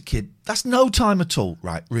time when it's a kid. That's no time at all,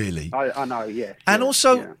 right? Really. I know, yeah. And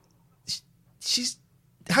also,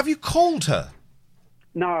 have you called her?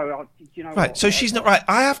 No, you know. Right, what? so she's not right.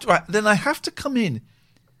 I have to come in.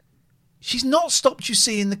 She's not stopped you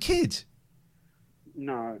seeing the kid.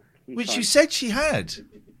 No. Which you said she had.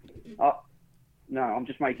 No, I'm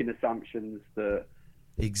just making assumptions that.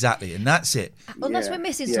 Exactly, and that's it. Unless we're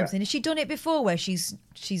missing something. Has she done it before where she's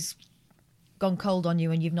gone cold on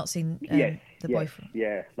you and you've not seen the boyfriend?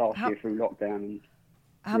 Yeah, last year through lockdown.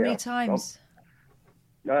 How many times?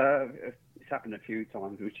 It's happened a few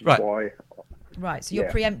times, which is why. Right, so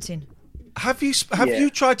you're preempting. Have you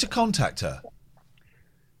tried to contact her?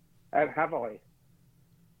 Have I?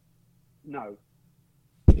 No.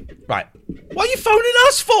 Right. What are you phoning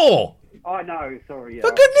us for? I know, sorry.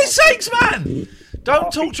 For goodness sakes, man!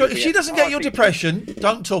 Don't talk to her. If she doesn't get your depression,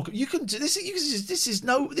 don't talk. You can do this. This is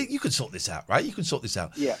no. You can sort this out, right? You can sort this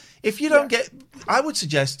out. Yeah. If you don't get, I would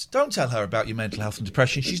suggest don't tell her about your mental health and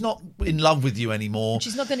depression. She's not in love with you anymore.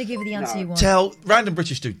 She's not going to give you the answer you want. Tell Random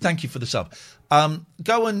British Dude. Thank you for the sub.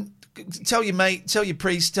 Go and tell your mate, tell your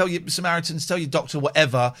priest, tell your Samaritans, tell your doctor,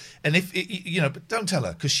 whatever. And if but don't tell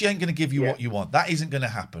her because she ain't going to give you what you want. That isn't going to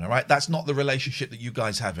happen. All right. That's not the relationship that you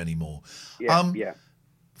guys have anymore. Yeah.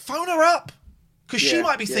 Phone her up. Because she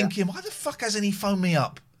might be thinking, why the fuck hasn't he phoned me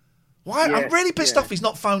up? Why? I'm really pissed off he's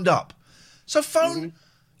not phoned up. So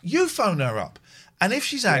you phone her up. And if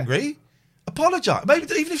she's angry, apologise.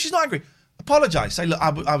 Maybe even if she's not angry, apologise. Say, look,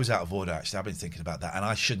 I was out of order, actually. I've been thinking about that. And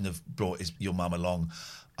I shouldn't have brought your mum along.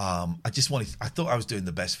 I thought I was doing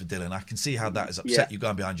the best for Dylan. I can see how that has upset you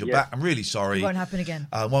going behind your back. I'm really sorry. It won't happen again.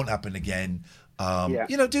 Won't happen again.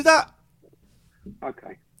 Do that.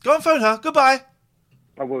 Okay. Go and phone her. Goodbye.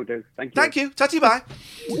 I will do. Thank you. Thank you. Tatty bye.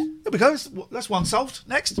 There we go. That's one solved.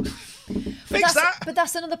 Next. Fix that. But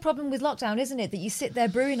that's another problem with lockdown, isn't it? That you sit there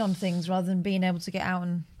brewing on things rather than being able to get out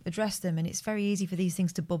and address them. And it's very easy for these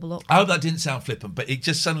things to bubble up. I hope that didn't sound flippant, but it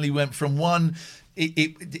just suddenly went from one.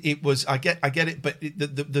 It was. I get it, but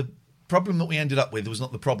the problem that we ended up with was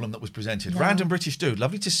not the problem that was presented. No. Random British Dude,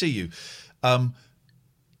 lovely to see you.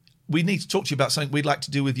 We need to talk to you about something we'd like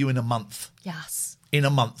to do with you in a month. Yes. In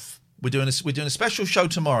a month. We're doing a special show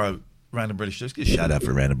tomorrow, Random British Dude. Give a shout out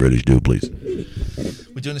for Random British Dude, please.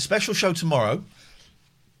 We're doing a special show tomorrow,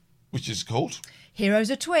 which is called Heroes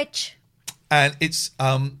of Twitch. And it's,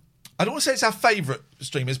 I don't want to say it's our favourite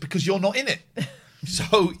streamers because you're not in it.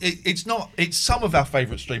 So it's not, it's some of our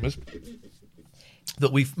favourite streamers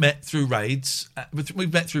that we've met through raids.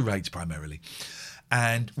 We've met through raids primarily.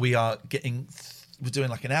 And we are we're doing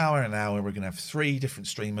like an hour. We're going to have 3 different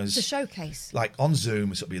streamers. It's a showcase. Like on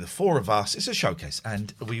Zoom, so it'll be the 4 of us. It's a showcase.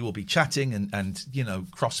 And we will be chatting and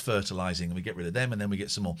cross-fertilising. And we get rid of them and then we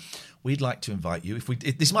get some more. We'd like to invite you. If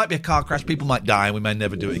this might be a car crash. People might die and we may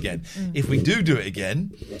never do it again. If we do it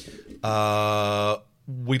again,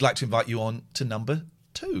 we'd like to invite you on to number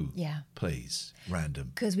 2. Yeah. Please.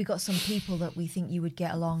 Random. Because we got some people that we think you would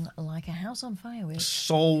get along like a house on fire with.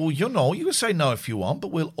 So, you can say no if you want, but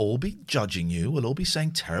we'll all be judging you. We'll all be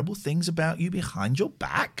saying terrible things about you behind your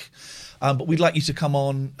back. But we'd like you to come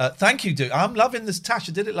on. Thank you, dude. I'm loving this tash.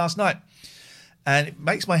 I did it last night. And it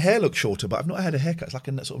makes my hair look shorter, but I've not had a haircut. It's like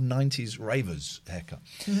a sort of 90s ravers haircut.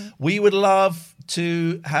 Mm-hmm. We would love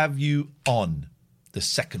to have you on the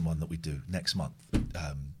second one that we do next month.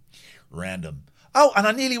 Random. Oh, and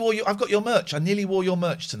I've got your merch. I nearly wore your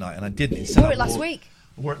merch tonight, and I didn't. Instead, wore it last week.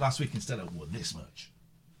 I wore it last week instead. I wore this merch.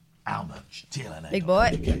 Our merch. TLNA. Big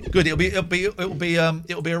boy. Good. It'll be a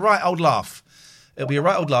right old laugh. It'll be a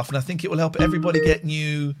right old laugh, and I think it will help everybody get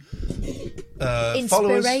new inspiration.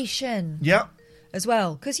 Followers. Yeah. As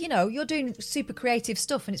well, because you're doing super creative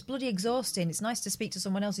stuff, and it's bloody exhausting. It's nice to speak to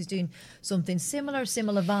someone else who's doing something similar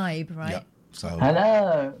vibe, right? Yeah. So.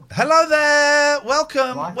 Hello there.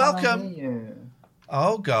 Welcome. Why Welcome. can't I hear you?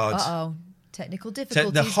 Oh God. Uh-oh. Technical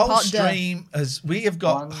difficulties. The whole stream we have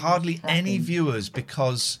got hardly any viewers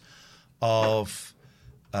because of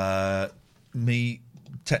me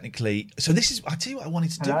technically. So I tell you what I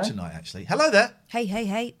wanted to do tonight actually. Hello there.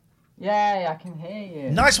 Hey. Yay, I can hear you.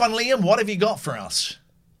 Nice one, Liam. What have you got for us?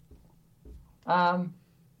 Well,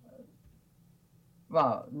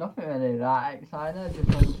 nothing really that exciting. I just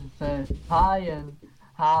wanted to say hi and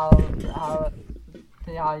how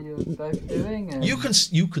you're both doing. And... You can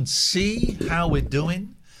see how we're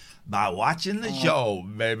doing by watching the show,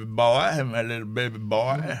 baby boy, my little baby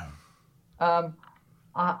boy. I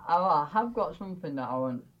have got something that I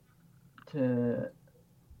want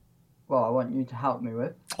you to help me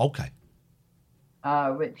with. Okay.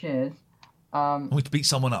 Which is I want you to beat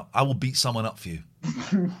someone up. I will beat someone up for you. If I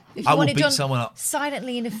you will want it beat done someone up.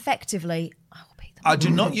 silently and effectively, I will beat them. I do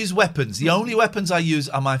not use weapons. The only weapons I use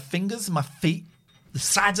are my fingers, my feet, the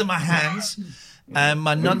sides of my hands, and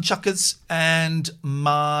my nunchuckers and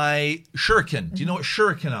my shuriken. Do you know what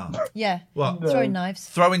shuriken are? Yeah. What? Throwing knives.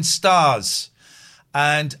 Throwing stars.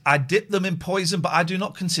 And I dip them in poison, but I do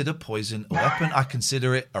not consider poison a weapon. I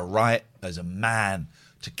consider it a right as a man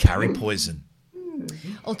to carry poison.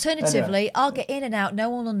 Alternatively, I'll get in and out. No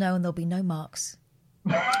one will know, and there'll be no marks.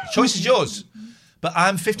 Choice is yours. But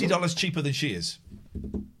I'm $50 cheaper than she is.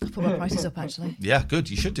 I'll put my prices up, actually. Yeah, good.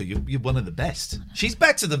 You should do. You're one of the best. She's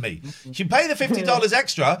better than me. You pay the $50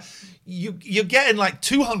 extra, you're getting like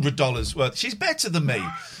 $200 worth. She's better than me.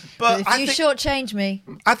 But if you shortchange me,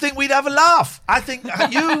 I think we'd have a laugh. I think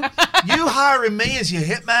you hiring me as your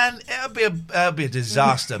hitman, it'll be a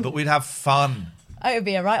disaster, but we'd have fun. it would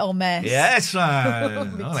be a right old mess. Yes, man. I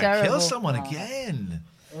want to terrible. kill someone again.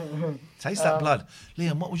 Taste that blood.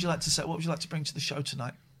 Liam, what would you like to say? What would you like to bring to the show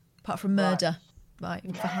tonight? Apart from murder, right,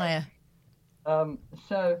 for hire.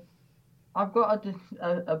 So, I've got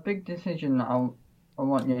a big decision that I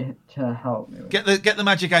want you to help me with. Get the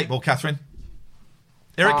magic 8 ball, Catherine.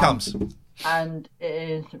 Here it comes. And it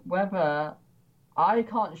is whether I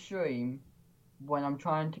can't stream when I'm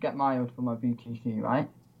trying to get miles for my BTC, right?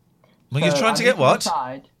 When you're trying to get what?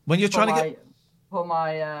 When you're trying to get... For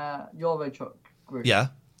my Euro Truck group. Yeah.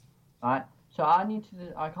 Right? So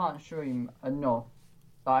I can't stream enough.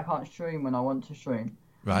 But I can't stream when I want to stream.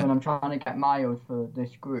 Right. When I'm trying to get miles for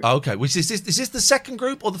this group. Oh, okay. Is this the second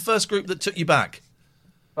group or the first group that took you back?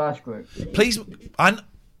 First group. Please, I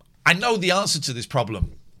know the answer to this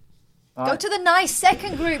problem. Go to the nice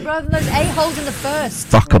second group rather than those a-holes in the first.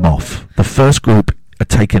 Fuck them off. The first group are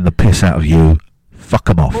taking the piss out of you. Fuck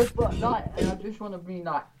them off. But I just want to be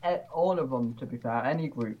like all of them, to be fair, any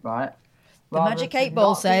group, right? The Magic 8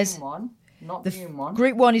 Ball says being one.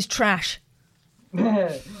 Group 1 is trash.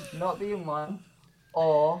 Not being one,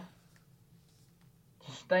 or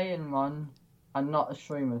to stay in one and not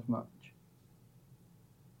stream as much.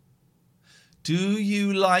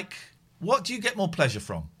 What do you get more pleasure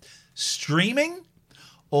from? Streaming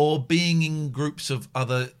or being in groups of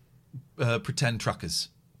other pretend truckers?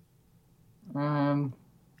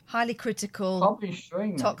 Highly critical, probably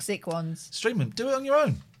streaming. Toxic ones. Streaming. Do it on your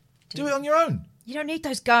own. Do it on your own. You don't need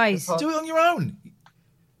those guys. Do it on your own.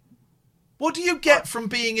 What do you get from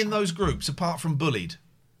being in those groups apart from bullied?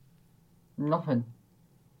 Nothing.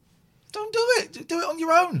 Don't do it. Do it on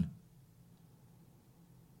your own.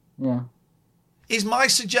 Yeah. Is my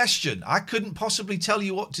suggestion. I couldn't possibly tell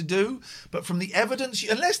you what to do, but from the evidence,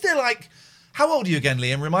 unless they're like, how old are you again,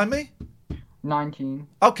 Liam? Remind me. 19.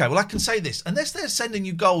 Okay, well I can say this: unless they're sending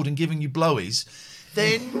you gold and giving you blowies,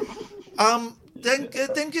 then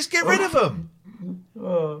just get rid of them.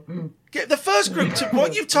 Get the first group.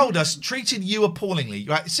 What you've told us treated you appallingly,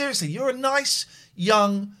 right? Seriously, you're a nice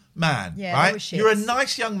young man, right? You're a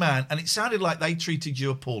nice young man, and it sounded like they treated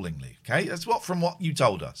you appallingly. Okay, that's from what you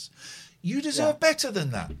told us. You deserve better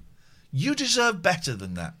than that. You deserve better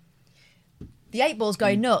than that. The 8 Ball's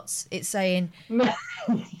going nuts. It's saying,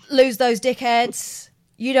 lose those dickheads.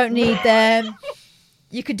 You don't need them.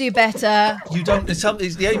 You could do better. You don't.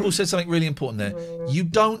 The 8 Ball said something really important there. You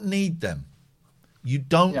don't need them. You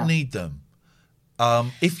don't need them.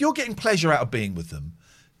 If you're getting pleasure out of being with them,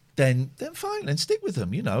 then fine, then stick with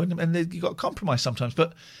them. You know, and you've got to compromise sometimes.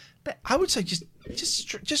 But I would say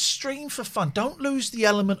just stream for fun. Don't lose the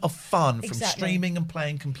element of fun from streaming and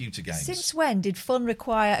playing computer games. Since when did fun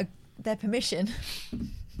require their permission?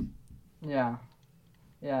 Yeah.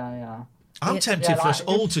 I'm tempted for us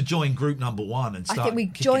all to join group number 1 and start I think we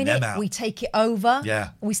kicking join them it, out. we take it over, Yeah.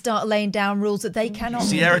 we start laying down rules that they cannot.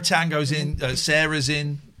 Sierra Tango's in, Sarah's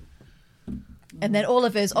in. And then all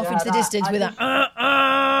of us off into the distance with that.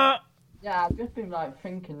 Yeah, I've just been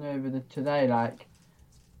thinking over today,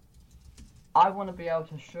 I want to be able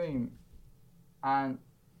to stream, and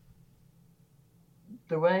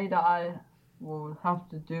the way that I will have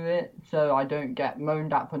to do it so I don't get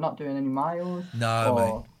moaned at for not doing any miles. No,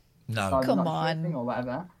 mate. No. Come on. Or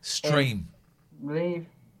whatever. Stream. Leave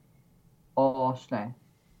or stay.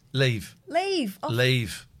 Leave. Leave.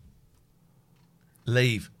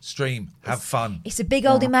 Stream. Have fun. It's a big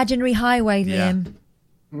old imaginary highway, Liam. Yeah.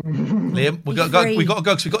 Liam, we've got to go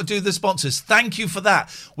because we've got to do the sponsors. Thank you for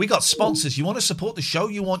that. We got sponsors. You want to support the show?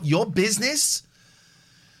 You want your business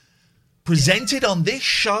presented on this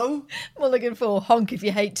show? We're looking for honk if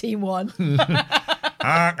you hate Team 1.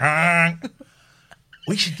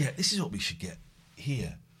 We should get, this is what we should get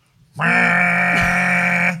here. What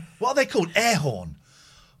are they called? Air horn.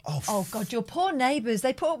 Oh God, your poor neighbours.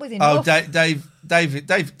 They put up with him. Oh, Dave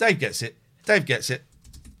gets it. Dave gets it.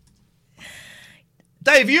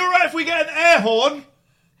 Dave, you all right if we get an air horn?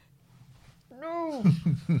 No.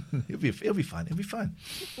 He'll be fine. He'll be fine.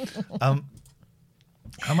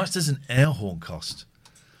 How much does an air horn cost?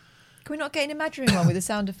 Can we not get an imaginary one with a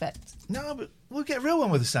sound effect? No, but we'll get a real one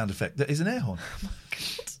with a sound effect that is an air horn. Oh my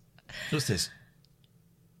God. What's this?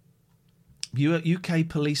 UK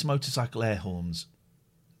police motorcycle air horns.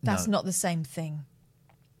 That's not the same thing.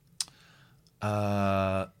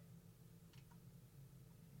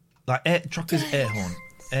 Truckers air horn.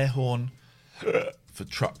 Air horn for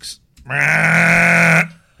trucks.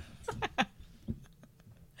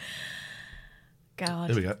 God.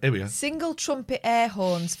 Here we go. Single trumpet air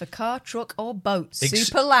horns for car, truck, or boat.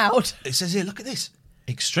 Super loud. It says here, look at this.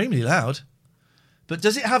 Extremely loud. But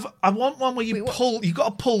does it have... I want one where you pull... You've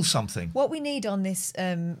got to pull something. What we need on this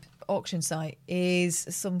auction site is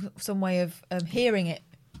some way of hearing it.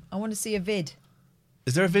 I want to see a vid.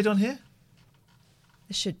 Is there a vid on here?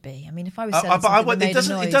 There should be. I mean, if I was selling something that made a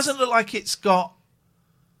noise... It doesn't look like it's got...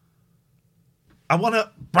 I want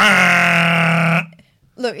to...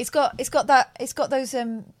 Look, it's got those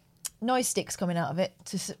noise sticks coming out of it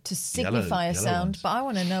to signify a sound, ones. but I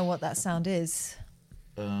want to know what that sound is.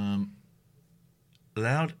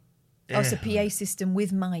 Loud. It's a PA system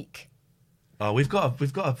with mic. Oh, we've got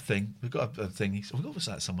a thing. We've got a thing. We've got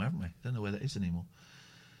that somewhere, haven't we? Don't know where that is anymore.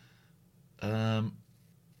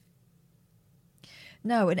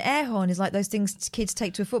 No, an air horn is like those things kids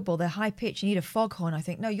take to a football. They're high pitched. You need a foghorn, I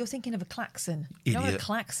think. No, you're thinking of a klaxon. You know what a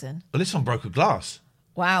klaxon? Well, this one broke a glass.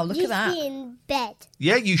 Wow, look at that. You should be in bed.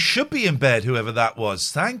 Yeah, you should be in bed, whoever that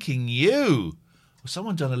was. Thanking you. Well,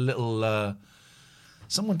 someone done a little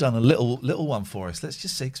one for us. Let's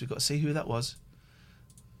just see, because we've got to see who that was.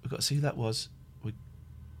 We've got to see who that was. We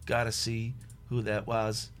got to see who that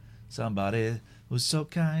was. Somebody was so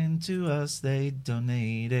kind to us, they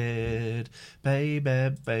donated.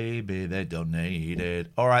 Baby, they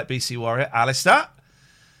donated. All right, BC Warrior. Alistair.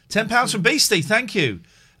 £10 from Beastie, thank you.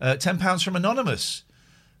 £10 from Anonymous.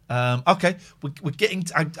 Okay, we're getting...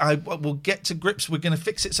 we'll get to grips. We're going to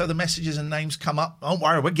fix it so the messages and names come up. Don't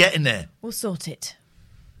worry, we're getting there. We'll sort it.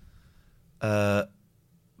 Horn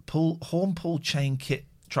pull chain kit,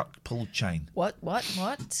 truck pull chain. What?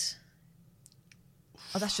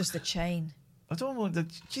 Oh, that's just the chain. I don't want the...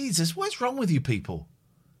 Jesus, what's wrong with you people?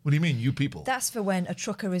 What do you mean, you people? That's for when a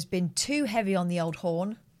trucker has been too heavy on the old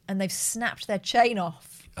horn and they've snapped their chain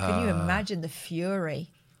off. Can you imagine the fury?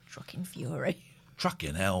 Trucking fury.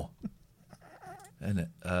 Trucking hell. Isn't it?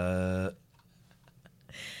 So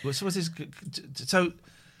what's this? So...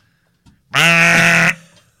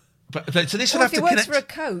 So this would have if to it works connect... for a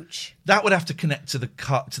coach... That would have to connect to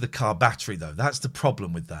the car battery, though. That's the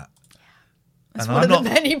problem with that. That's one of the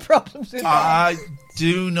many problems with that. I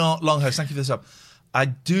do not... Longhost, thank you for this up. I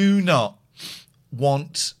do not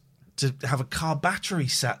want to have a car battery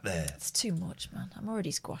sat there. It's too much, man. I'm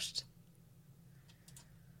already squashed.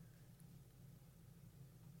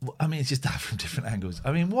 I mean, it's just that from different angles.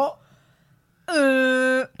 I mean, what?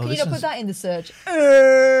 Can you not put that in the search?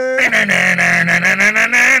 Here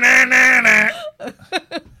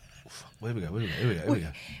we go.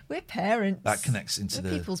 We're parents. That connects into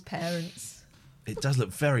We're people's parents. It does look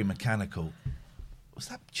very mechanical. What's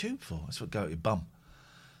that tube for? That's what go at your bum.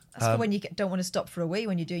 That's for when you don't want to stop for a wee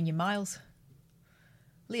when you're doing your miles.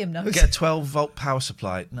 Liam knows. Get a 12-volt power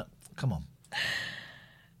supply. No, come on.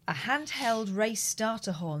 A handheld race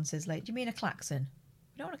starter horn, says Late. Do you mean a klaxon?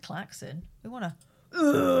 We don't want a klaxon. We want a...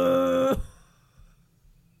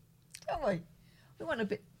 Don't we? We want a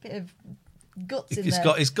bit of guts in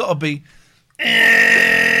there. It's got to be...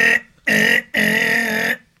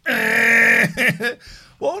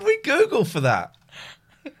 What would we Google for that?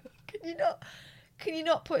 Can you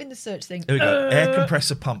not put in the search thing? Here we go. Air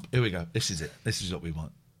compressor pump. Here we go. This is it. This is what we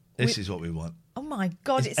want. This is what we want. Oh my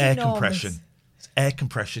God, it's air enormous. compression. It's air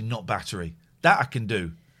compression, not battery. That I can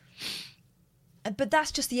do. But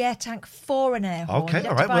that's just the air tank for an air horn. Okay,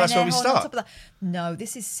 all right. Well, that's where we start. No,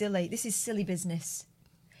 this is silly. This is silly business.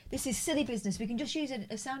 This is silly business. We can just use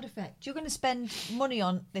a sound effect. You're going to spend money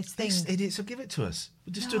on this thing. These idiots will give it to us.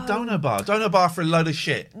 We'll just do a dono bar. Dono bar for a load of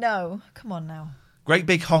shit. No, come on now. Great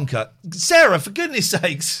big honker. Sarah, for goodness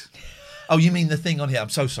sakes. Oh, you mean the thing on here? I'm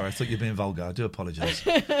so sorry. I thought you were being vulgar. I do apologise.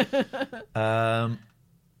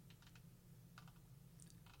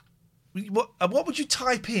 What would you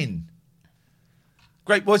type in?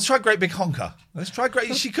 Great. Well, let's try great big honker. Let's try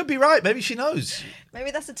great. She could be right. Maybe she knows.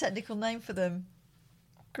 Maybe that's a technical name for them.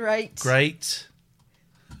 Great.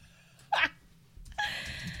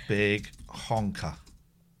 Big honker.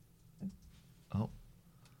 Oh.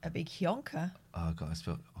 A big honker? Oh, God, I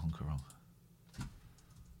spelled honker wrong. There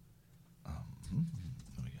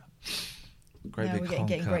we go. Great big honker.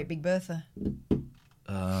 Getting Great Big Bertha.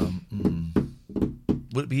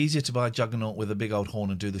 Would it be easier to buy a Juggernaut with a big old horn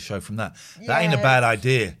and do the show from that? That ain't a bad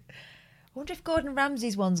idea. I wonder if Gordon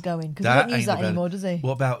Ramsay's one's going, because he doesn't use that anymore, does he?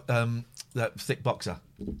 What about that thick boxer?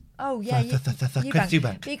 Oh, yeah.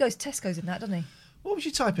 Eubank. He goes Tesco's in that, doesn't he? What would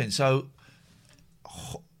you type in? So,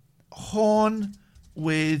 horn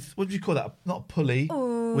with, what do you call that? Not a pulley,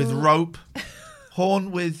 with rope.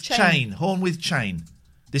 Horn with chain. Horn with chain.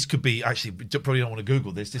 This could be, actually, probably don't want to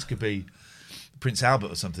Google this. This could be Prince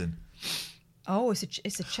Albert or something. Oh, it's a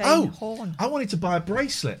chain horn. I wanted to buy a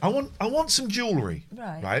bracelet. I want some jewellery.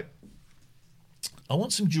 Right. I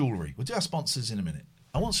want some jewellery. We'll do our sponsors in a minute.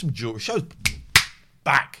 I want some jewellery. Show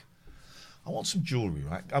back. I want some jewellery,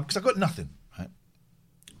 right? Because I've got nothing, right?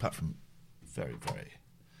 Apart from very, very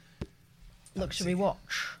luxury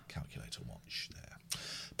watch. Calculator watch there.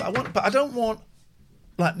 But I don't want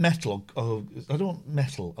like metal. Or I don't want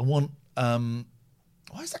metal. I want. Why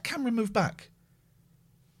is that camera moved back?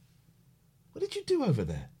 What did you do over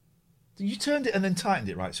there? You turned it and then tightened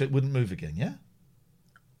it, right, so it wouldn't move again, yeah?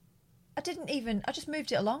 I just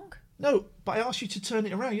moved it along. No, but I asked you to turn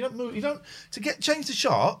it around. You don't move. You don't change the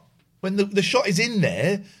shot when the shot is in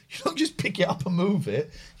there. You don't just pick it up and move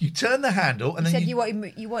it. You turn the handle and you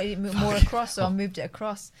wanted it more across, so I moved it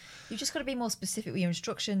across. You just got to be more specific with your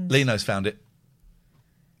instructions. Lino's found it.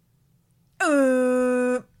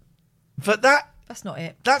 But that's not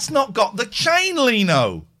it. That's not got the chain,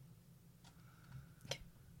 Lino.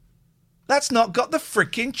 That's not got the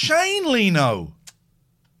freaking chain, Lino.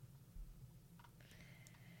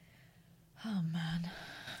 Oh, man.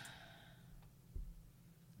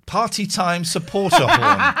 Party Time Supporter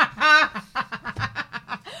Horn.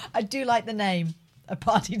 I do like the name. A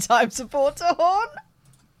Party Time Supporter Horn.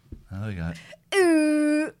 There we go.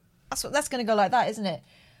 Ooh. That's going to go like that, isn't it?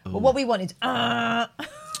 Ooh. Well, what we wanted.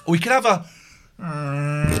 We could have a...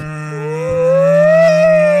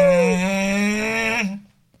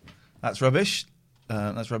 That's rubbish.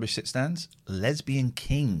 That's rubbish. Sit stands. Lesbian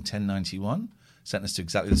King 1091 sent us to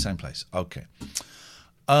exactly the same place. Okay.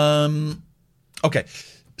 Okay.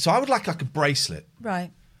 So I would like a bracelet, right?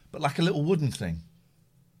 But like a little wooden thing.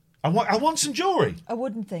 I want some jewellery. A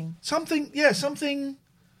wooden thing. Something. Yeah. Something.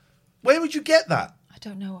 Where would you get that? I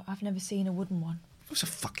don't know. I've never seen a wooden one. It was a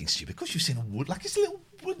fucking stupid. Of course you've seen a wood. Like it's a little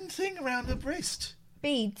wooden thing around the wrist.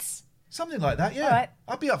 Beads. Something like that. Yeah. All right.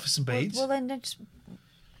 I'd be up for some beads. Well then just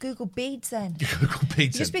Google beads then. Google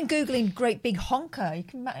beads. You've just been Googling great big honker. You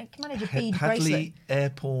can manage a bead Hadley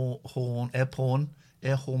bracelet.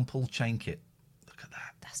 Air horn pull chain kit. Look at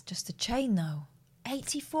that. That's just a chain though.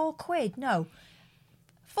 £84. No.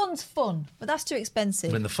 Fun's fun, but that's too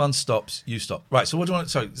expensive. When the fun stops, you stop. Right, so what do I want?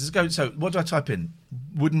 So what do I type in?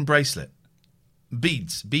 Wooden bracelet.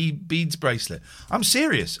 Beads. Beads bracelet. I'm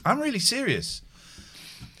serious. I'm really serious.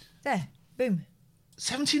 There. Boom.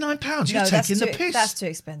 £79. You're taking the piss. That's too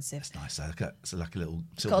expensive. That's nice. It's like a little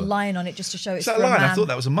It's got a lion on it just to show it's Is that a lion? I thought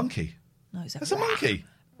that was a monkey. No, it's a monkey.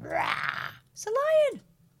 It's a lion.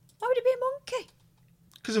 Why would it be a monkey?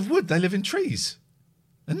 Because of wood. They live in trees.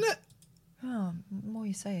 Isn't it? Oh, the more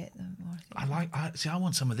you say it, the more I think. I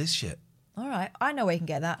want some of this shit. All right. I know where you can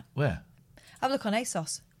get that. Where? Have a look on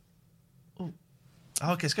ASOS. Oh,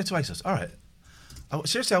 okay. Let's go to ASOS. All right.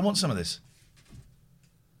 Seriously, I want some of this.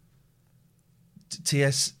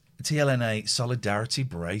 TLNA Solidarity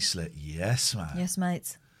Bracelet. Yes, man. Yes,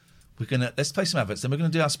 mate. Let's play some adverts, then we're gonna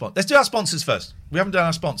do our sponsors. Let's do our sponsors first. We haven't done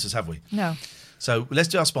our sponsors, have we? No. So let's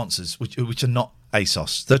do our sponsors, which are not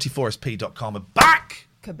ASOS. 34sp.com are back.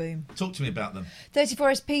 Kaboom. Talk to me about them.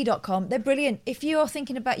 34sp.com. They're brilliant. If you've been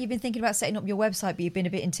thinking about setting up your website, but you've been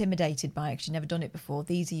a bit intimidated by it because you've never done it before,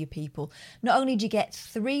 these are your people. Not only do you get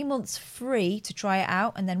 3 months free to try it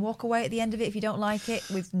out and then walk away at the end of it if you don't like it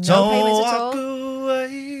with no payments at all.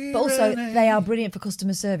 But also, they are brilliant for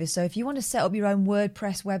customer service. So if you want to set up your own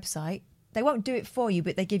WordPress website, they won't do it for you,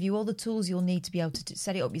 but they give you all the tools you'll need to be able to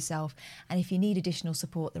set it up yourself. And if you need additional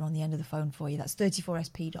support, they're on the end of the phone for you. That's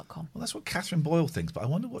 34sp.com. Well, that's what Catherine Boyle thinks, but I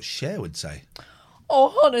wonder what Cher would say.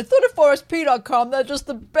 Oh, honey, 34sp.com, they're just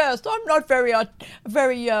the best. I'm not very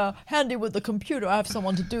handy with the computer. I have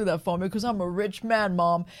someone to do that for me because I'm a rich man,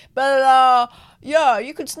 Mom. But, yeah,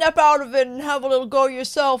 you can snap out of it and have a little go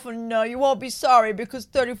yourself, and you won't be sorry because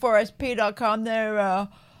 34sp.com,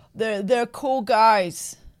 they're cool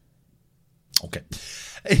guys. Okay.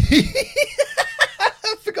 I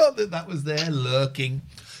forgot that was there, lurking.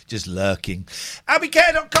 Just lurking.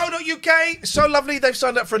 abbeycare.co.uk. So lovely. They've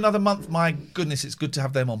signed up for another month. My goodness, it's good to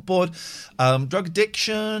have them on board. Drug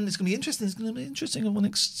addiction. It's going to be interesting. It's going to be interesting in the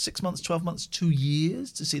next 6 months, 12 months, 2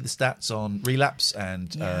 years to see the stats on relapse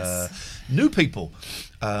and new people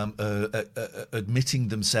admitting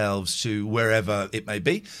themselves to wherever it may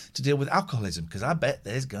be to deal with alcoholism. Because I bet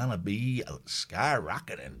there's going to be a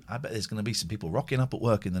skyrocketing. I bet there's going to be some people rocking up at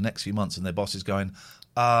work in the next few months and their boss is going,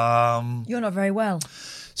 you're not very well.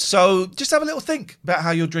 So just have a little think about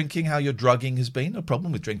how your drinking, how your drugging has been. No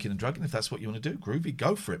problem with drinking and drugging. If that's what you want to do, groovy,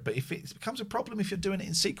 go for it. But if it becomes a problem, if you're doing it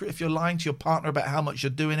in secret, if you're lying to your partner about how much you're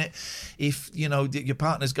doing it, if, your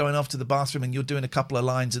partner's going off to the bathroom and you're doing a couple of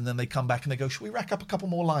lines and then they come back and they go, should we rack up a couple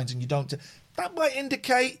more lines? And you don't, that might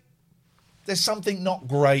indicate there's something not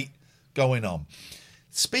great going on.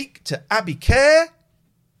 Speak to abbycare.co.uk.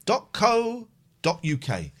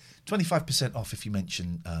 25% off if you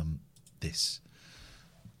mention this.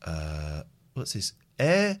 What's this?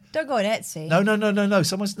 Don't go on Etsy. No.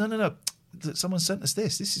 Someone sent us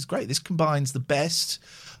this. This is great. This combines the best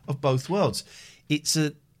of both worlds. It's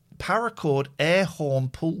a paracord air horn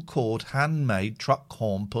pull cord handmade truck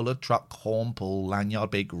horn puller, truck horn pull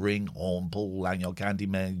lanyard, big ring horn pull lanyard,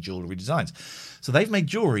 Candyman jewellery designs. So they've made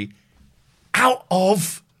jewellery out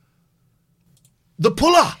of the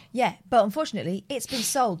puller. Yeah, but unfortunately, it's been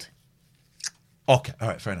sold. Okay, all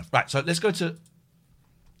right, fair enough. Right, so let's go to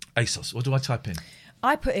ASOS. What do I type in?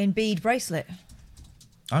 I put in bead bracelet.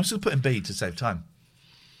 I'm just going to put in bead to save time.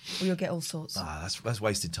 Or you'll get all sorts. That's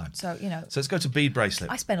wasted time. So, you know. So let's go to bead bracelet.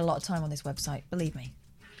 I spend a lot of time on this website, believe me.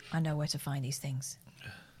 I know where to find these things.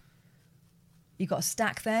 You got a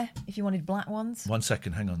stack there if you wanted black ones. 1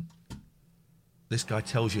 second, hang on. This guy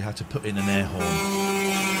tells you how to put in an air horn.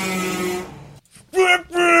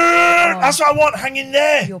 That's what I want hanging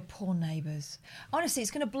there. Your poor neighbours. Honestly,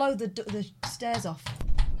 it's going to blow the stairs off.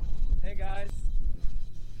 Hey guys,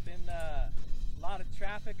 been a lot of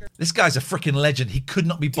traffic. This guy's a freaking legend. He could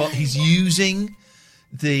not be bought. He's using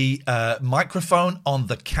the microphone on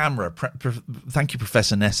the camera. Thank you,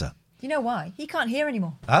 Professor Nessa. You know why? He can't hear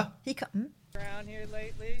anymore. Huh? He can't. Around here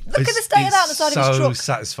lately. Look at the state of that on the side of his truck. So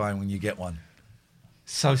satisfying when you get one.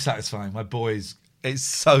 So satisfying. My boys, it's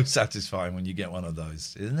so satisfying when you get one of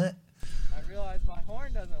those, isn't it? I realized my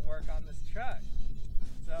horn doesn't work on this truck.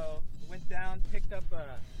 So went down, picked up a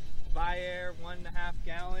Bi-Air 1.5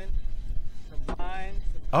 gallon from mine.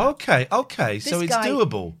 Okay. So it's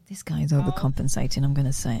doable. This guy's overcompensating, I'm going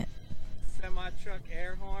to say it. Semi-truck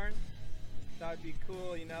air horn. Thought it'd be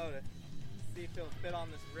cool, to see if it'll fit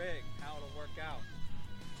on this rig, how it'll work out.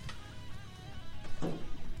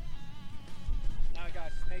 Now I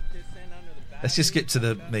gotta snake this in under the battery. Let's just skip to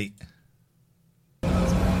the meat.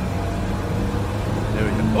 There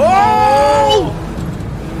we go. Oh!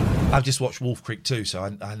 I've just watched Wolf Creek 2,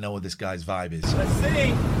 so I know what this guy's vibe is. Let's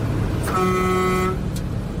see.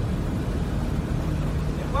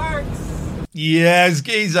 It works. Yes,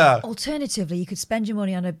 geezer. Alternatively, you could spend your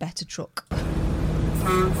money on a better truck.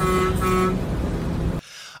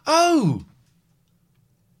 Oh!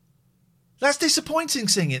 That's disappointing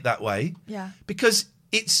seeing it that way. Yeah. Because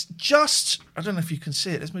it's just... I don't know if you can see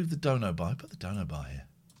it. Let's move the dono bar. Put the dono bar here.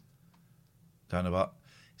 Dono bar.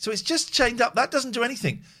 So it's just chained up. That doesn't do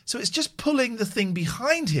anything. So it's just pulling the thing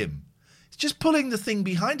behind him. It's just pulling the thing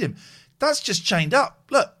behind him. That's just chained up.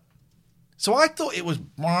 Look. So I thought it was...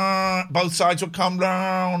 both sides would come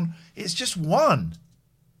down. It's just one.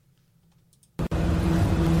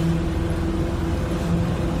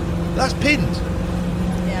 That's pinned.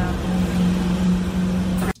 Yeah.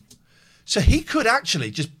 So he could actually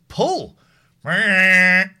just pull. He's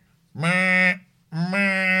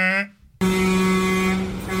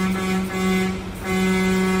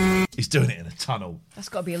doing it in a tunnel. That's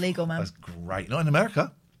got to be illegal, man. That's great. Not in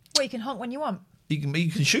America. Well, you can honk when you want. You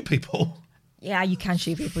can shoot people. Yeah, you can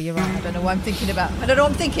shoot people. You're right. I don't know what I'm thinking about. I don't know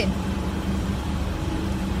what I'm thinking.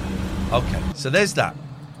 Okay, so there's that.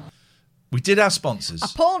 We did our sponsors. I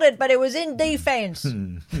pulled it, but it was in defence.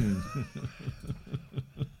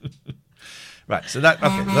 Right, so that... Okay,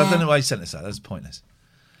 I don't know why you sent us that. That's pointless.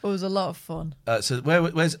 It was a lot of fun. So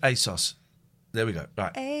where's ASOS? There we go.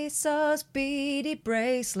 Right. ASOS beady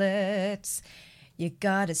bracelets. You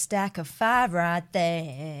got a stack of 5 right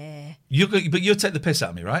there. But you'll take the piss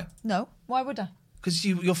out of me, right? No. Why would I? Because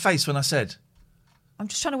your face when I said... I'm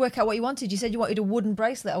just trying to work out what you wanted. You said you wanted a wooden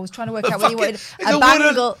bracelet. I was trying to work out whether you wanted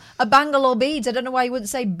a bangle or beads. I don't know why you wouldn't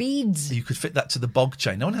say beads. You could fit that to the bog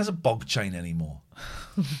chain. No one has a bog chain anymore.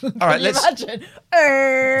 All right, let's imagine.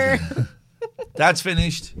 That's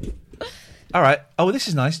finished. All right. Oh, this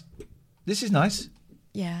is nice. This is nice.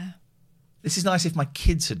 Yeah. This is nice if my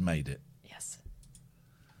kids had made it. Yes.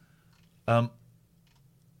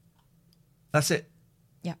 That's it.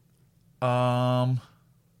 Yeah.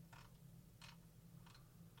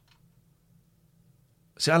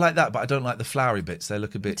 See, I like that, but I don't like the flowery bits. They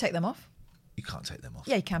look a bit... Take them off. You can't take them off.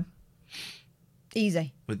 Yeah, you can.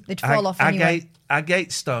 Easy. They'd fall off anyway.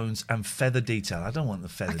 Agate stones and feather detail. I don't want the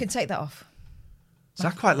feather. I can take that off. So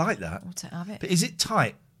I quite like that. I'll have it. But is it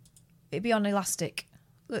tight? It'd be on elastic.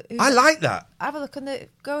 Look, I like that. Have a look on the...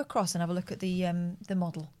 Go across and have a look at the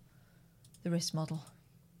model. The wrist model.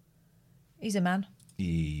 He's a man.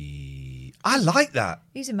 I like that.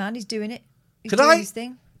 He's a man. He's doing it. He's doing his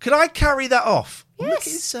thing. Could I carry that off?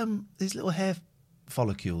 Yes. Look at these little hair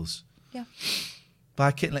follicles. Yeah. Buy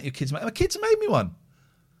a kit and let your kids make. My kids made me one.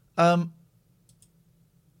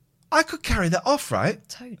 I could carry that off, right?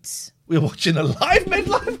 Totes. We're watching a live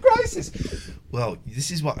midlife crisis. Well,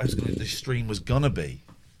 this is what the stream was going to be.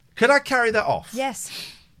 Could I carry that off? Yes.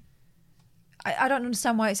 I don't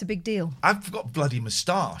understand why it's a big deal. I've got bloody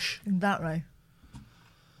moustache. That way.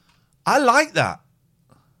 I like that.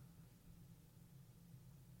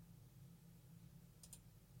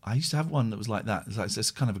 I used to have one that was like that.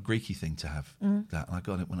 It's kind of a Greeky thing to have that. And I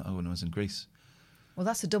got it when I was in Greece. Well,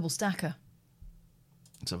 that's a double stacker.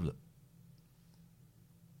 Let's have a look.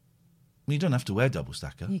 Well, you don't have to wear double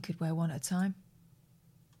stacker. You could wear one at a time.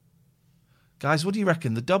 Guys, what do you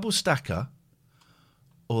reckon? The double stacker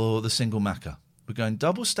or the single macker? We're going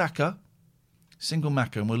double stacker, single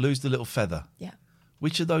macker, and we'll lose the little feather. Yeah.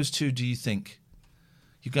 Which of those two do you think?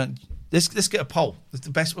 You're going. Let's get a poll. What's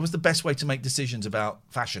the best way to make decisions about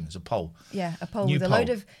fashion? Is a poll. Yeah, a poll New with a poll. load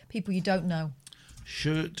of people you don't know.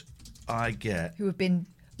 Should I get who have been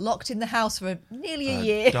locked in the house for nearly a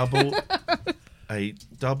year? A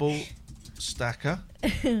double stacker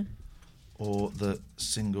or the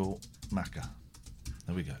single macker?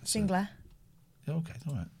 There we go. Singler. Yeah, okay,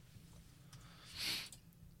 all right.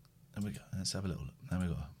 There we go. Let's have a little look.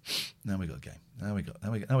 Now we got a game. Now we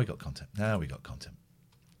got content. Now we got content.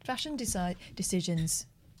 Fashion decisions.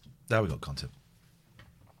 Now we got content.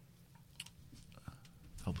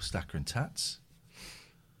 Double stacker and tats.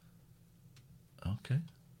 Okay.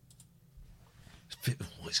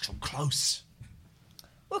 It's so close.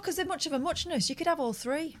 Well, because they're much of a muchness. You could have all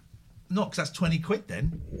three. Not because that's 20 quid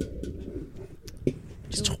then.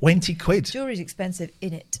 It's 20 quid. Jewellery's expensive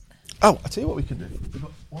in it. Oh, I'll tell you what we can do. We've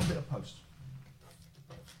got one bit of post.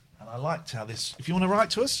 And I liked how this... If you want to write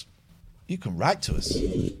to us, you can write to us.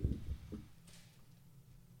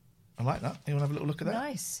 I like that. You want to have a little look at that?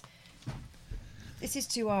 Nice. This is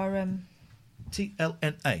to our...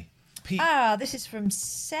 TLNA. This is from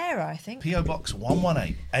Sarah, I think. P.O. Box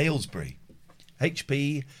 118, Aylesbury.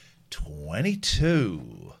 HP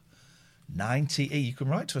 22. 90E. You can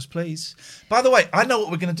write to us, please. By the way, I know what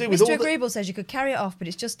we're going to do with all Mr. Agreeable says you could carry it off, but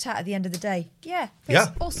it's just tat at the end of the day. Yeah. But Yeah.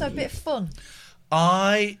 It's also a bit of fun.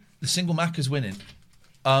 The single Macca's winning.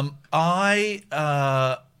 I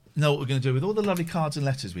know what we're going to do with all the lovely cards and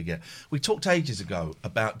letters we get. We talked ages ago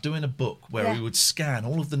about doing a book where we would scan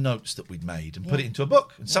all of the notes that we'd made and put it into a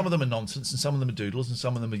book. And some of them are nonsense and some of them are doodles and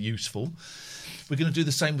some of them are useful. We're going to do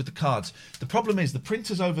the same with the cards. The problem is the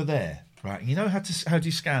printer's over there, right? You know how do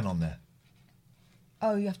you scan on there?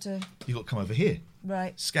 Oh, you have to... You've got to come over here.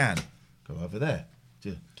 Right. Scan. Go over there.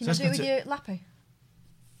 Can you do it with your lappy?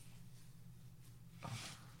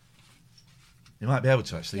 You might be able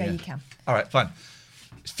to, actually. Yeah, you can. All right, fine.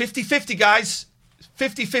 It's 50-50, guys. It's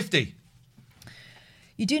 50-50.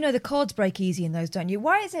 You do know the cords break easy in those, don't you?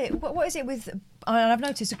 Why is it? What is it with? And I've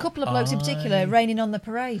noticed a couple of blokes in particular raining on the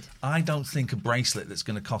parade. I don't think a bracelet that's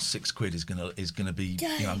going to cost £6 is going to be.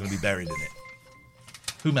 I'm going to be buried in it.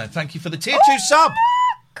 Who man? Thank you for the tier 2 sub.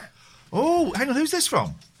 Oh, hang on. Who's this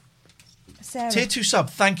from? Sarah. Tier 2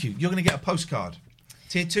 sub. Thank you. You're going to get a postcard.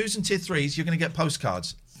 Tier 2s and tier 3s. You're going to get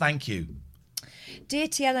postcards. Thank you. Dear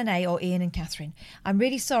TLNA or Ian and Catherine, I'm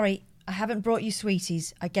really sorry I haven't brought you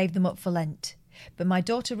sweeties. I gave them up for Lent. But my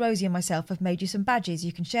daughter Rosie and myself have made you some badges.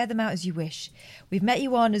 You can share them out as you wish. We've met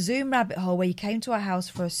you on a Zoom rabbit hole where you came to our house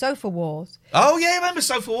for a sofa wars. Oh, yeah, remember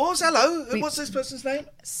Sofa Wars? Hello. What's this person's name?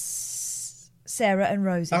 Sarah and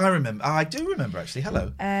Rosie. I remember. I do remember, actually.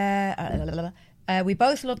 Hello. We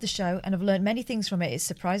both love the show and have learned many things from it. It's a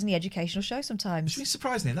surprisingly educational show sometimes. Should be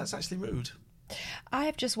surprisingly. That's actually rude. I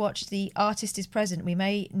have just watched The Artist is Present. We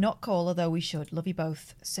may not call, although we should. Love you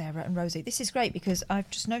both, Sarah and Rosie. This is great because I've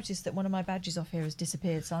just noticed that one of my badges off here has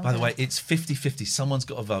disappeared. So By the way, it's 50-50. Someone's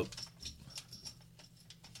got to vote.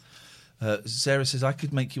 Sarah says, I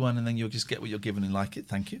could make you one and then you'll just get what you're given and like it.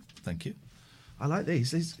 Thank you. Thank you. I like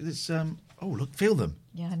these. Oh, look, feel them.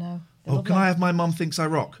 Yeah, I know. Oh, can I have My Mum Thinks I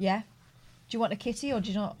Rock? Yeah. Do you want a kitty or do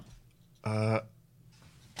you not?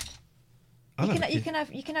 You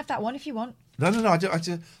can have that one if you want. No. I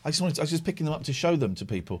was just picking them up to show them to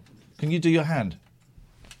people. Can you do your hand?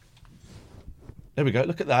 There we go.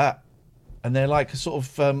 Look at that. And they're like a sort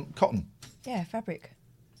of cotton. Yeah, fabric.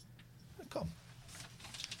 Cotton.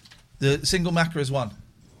 The single Macca is one.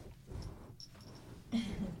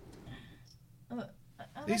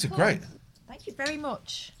 These are great. Thank you very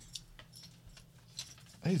much.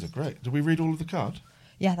 These are great. Did we read all of the card?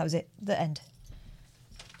 Yeah, that was it. The end.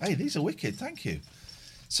 Hey, these are wicked. Thank you.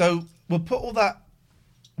 So we'll put all that.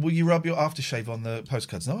 Will you rub your aftershave on the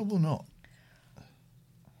postcards? No, I will not.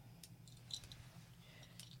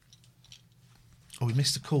 Oh, we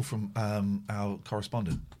missed a call from our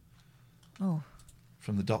correspondent. Oh.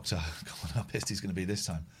 From the doctor. God, how pissed he's going to be this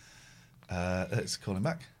time. Let's call him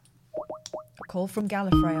back. call from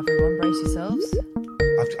Gallifrey, everyone. Brace yourselves.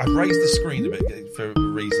 I've raised the screen a bit for a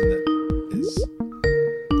reason that is...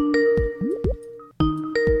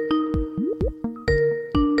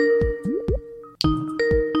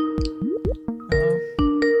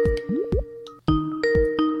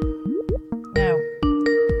 Now,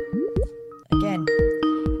 again,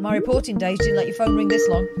 my reporting days didn't let your phone ring this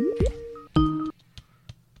long.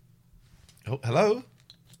 Oh, hello?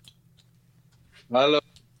 Hello.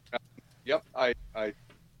 Yep, I listened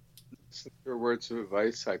to your words of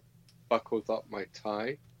advice. I buckled up my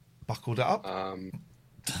tie. Buckled it up?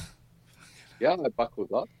 Yeah, I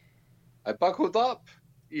buckled up.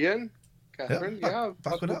 Ian, Catherine, yeah,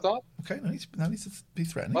 buckled up. Okay, no need to be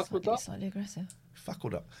threatening. Buckled up. Slightly aggressive.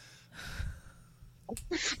 Fuckled up.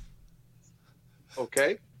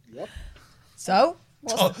 Okay. Yep. So,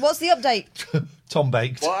 what's the update? Tom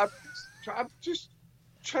baked. Well, I'm just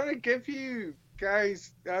trying to give you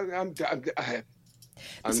guys.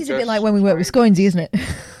 This is a bit like when we work with Scoinsy, isn't it?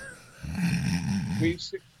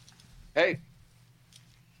 Hey.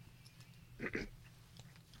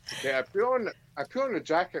 Okay, I put on a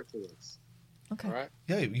jacket for this. Okay. All right.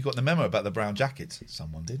 Yeah, you got the memo about the brown jackets.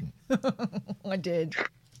 Someone didn't. I did.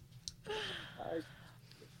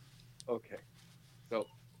 Okay. So,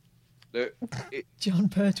 John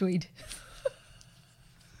Pertwee.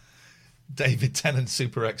 David Tennant,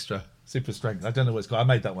 super strength. I don't know what it's called. I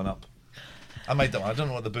made that one up. I don't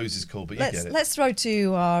know what the booze is called, but you get it. Let's throw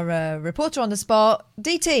to our reporter on the spot,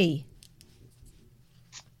 DT.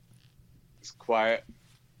 It's quiet.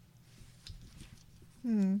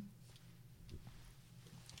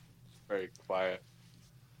 Very quiet.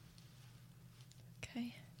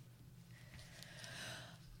 Okay.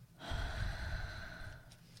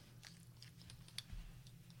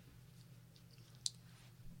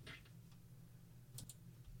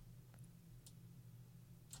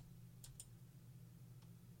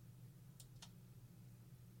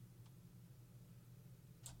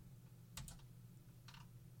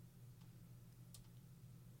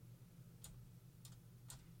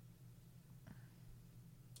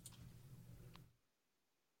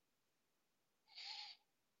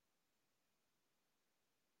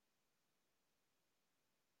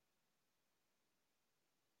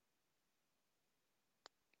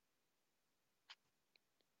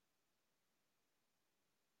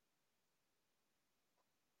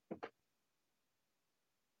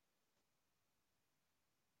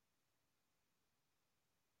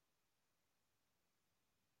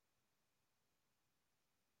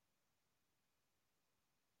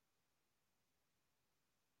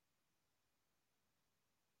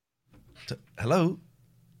 Hello?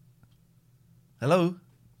 Hello?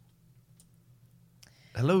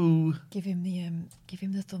 Hello? Give him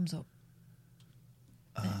the thumbs up.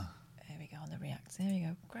 There we go on the reacts. There you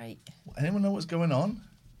go. Great. Anyone know what's going on?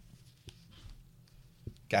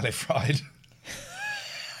 Gallifrey.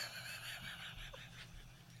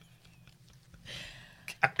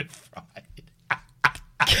 Gallifrey.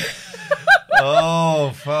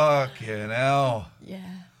 Oh, fucking hell.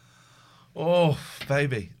 Yeah. Oh,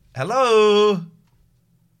 baby. Hello?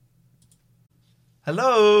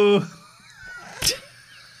 Hello?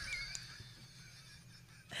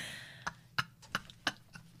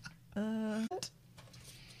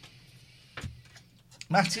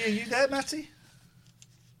 Matty, are you there, Matty?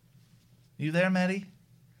 You there, Matty?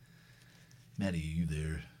 Matty, are you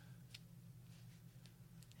there?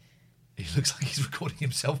 He looks like he's recording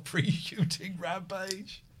himself pre-shooting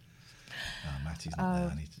Rampage. No, Matty's not there.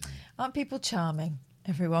 I need to... Aren't people charming,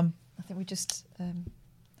 everyone? I think we just a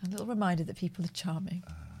little reminder that people are charming.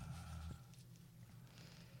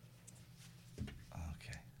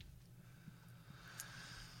 Okay.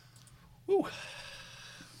 Woo.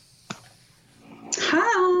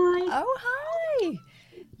 Hi. Oh, hi.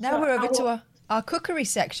 Now we're over to our cookery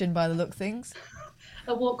section by the look of things.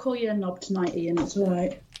 I won't call you a knob tonight, Ian. It's all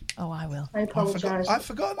right. Oh, I will. I apologise. I've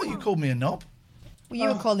forgotten that you called me a knob. Well, you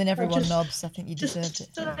were calling everyone knobs. I think you deserved it.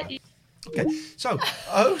 Okay, so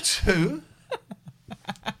O2.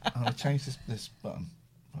 I'm going to change this button.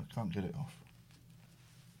 I can't get it off.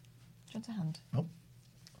 Do you want a hand? Nope.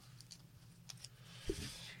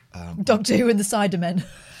 Doctor Who and the Cybermen.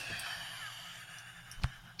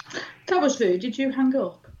 That was rude. Did you hang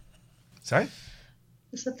up? Sorry?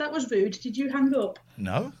 I said that was rude. Did you hang up?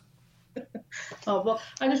 No. Oh, well,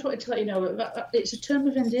 I just wanted to let you know that it's a term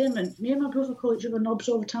of endearment. Me and my brother call each other knobs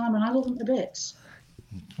all the time, and I love them to bits.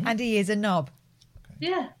 And he is a knob.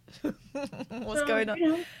 Yeah. What's going on? You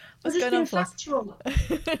know, What's going on, Floss?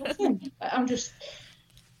 I'm just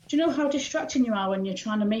Do you know how distracting you are when you're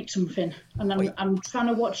trying to make something, and I'm trying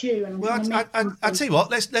to watch you, and I'm trying to make I tell you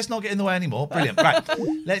what, let's not get in the way anymore. Brilliant. Right,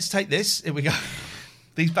 let's take this. Here we go.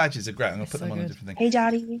 These badges are great. I'm going to put them on a different thing. Hey,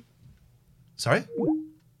 Daddy. Sorry?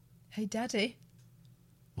 Hey, Daddy.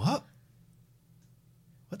 What?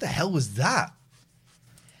 What the hell was that?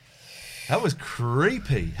 That was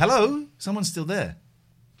creepy. Hello? Someone's still there.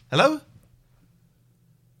 Hello?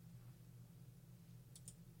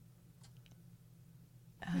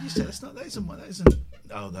 What did you say? That's not. That isn't.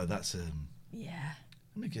 Oh no, that's Yeah.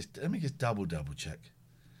 Let me just double check.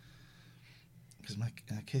 Because my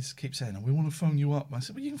kids keep saying, "We want to phone you up." I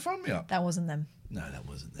said, "Well, you can phone me up." That wasn't them. No, that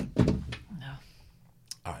wasn't them. No.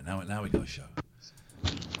 All right, now we got a show.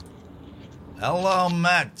 Hello,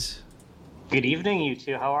 Matt. Good evening, you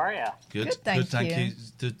two. How are you? Good,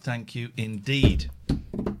 thank you indeed.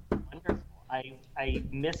 Wonderful. I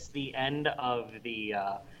missed the end of the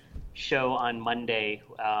show on Monday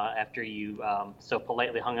after you so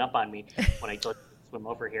politely hung up on me when I told you to swim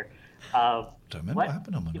over here. Don't remember what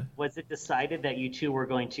happened on Monday. Was it decided that you two were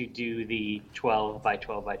going to do the 12 by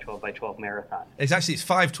 12 by 12 by 12 marathon? It's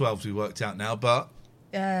 5:12 we worked out now, but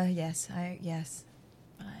Yes.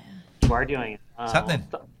 You are doing it. What's happening?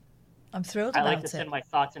 I'm thrilled I'd about like to send my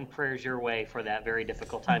thoughts and prayers your way for that very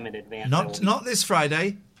difficult time in advance. Not this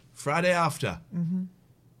Friday. Friday after. Mm-hmm.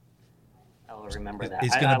 I will remember that.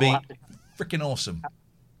 It's going to be freaking awesome.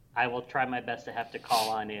 I will try my best to have to call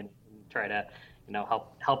on in and try to,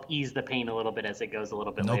 help ease the pain a little bit as it goes a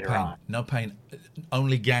little bit later on. No pain.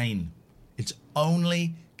 Only gain. It's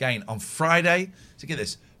only gain. On Friday, so get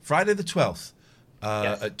this, Friday the 12th,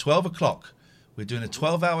 at 12 o'clock, we're doing a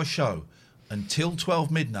 12-hour show until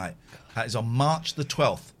 12 midnight. That is on March the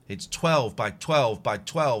 12th. It's 12 by 12 by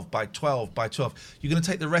 12 by 12 by 12. You're going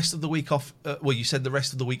to take the rest of the week off. Well, you said the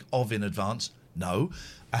rest of the week off in advance. No.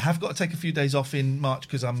 I have got to take a few days off in March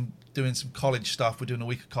because I'm doing some college stuff. We're doing a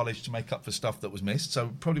week of college to make up for stuff that was missed.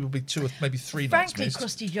 So probably will be 2 or maybe 3 nights Frankly, missed.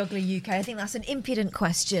 Crusty Juggler UK, I think that's an impudent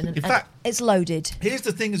question. In fact, it's loaded. Here's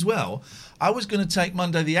the thing as well. I was going to take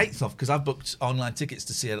Monday the 8th off because I've booked online tickets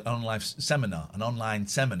to see an online seminar.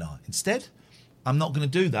 Instead, I'm not going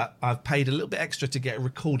to do that. I've paid a little bit extra to get a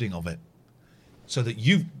recording of it so that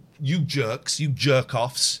you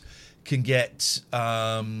jerk-offs can get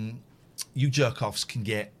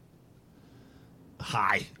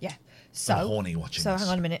high. Yeah. So horny watching So this. hang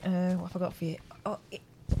on a minute. What have I got for you?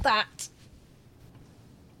 That.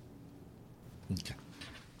 Okay.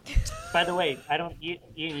 By the way, you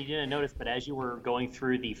didn't notice, but as you were going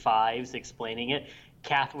through the fives explaining it,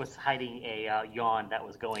 Kath was hiding a yawn that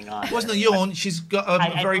was going on. It wasn't a yawn. She's got a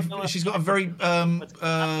very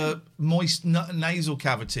moist nasal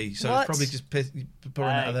cavity, so it's probably just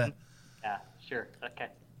pouring out of there. Yeah, sure. Okay.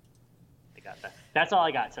 I got that. That's all I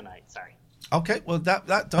got tonight. Sorry. Okay, well,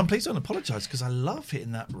 please don't apologise because I love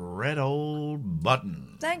hitting that red old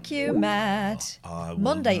button. Thank you, Matt.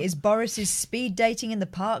 Monday is Boris's speed dating in the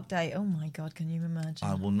park day. Oh my God, can you imagine?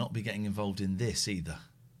 I will not be getting involved in this either.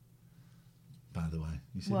 By the way,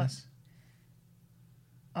 you see this?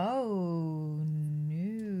 Oh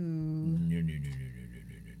no!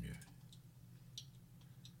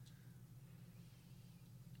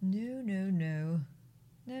 No.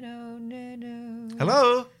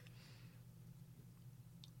 Hello.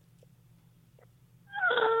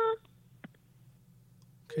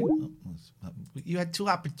 Okay, you had 2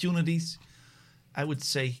 opportunities. I would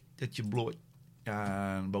say that you blew it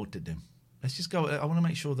on both of them. Let's just go. I want to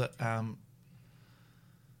make sure that. I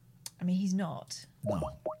mean, he's not. No.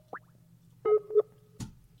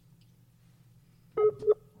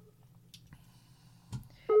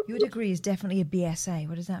 Your degree is definitely a BSA.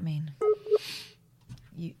 What does that mean?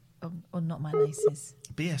 Or not my laces.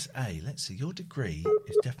 BSA. Let's see. Your degree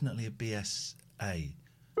is definitely a BSA.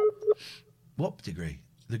 What degree?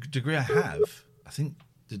 The degree I have, I think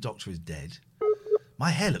the doctor is dead. My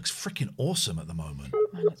hair looks freaking awesome at the moment.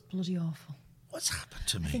 Man, it's bloody awful. What's happened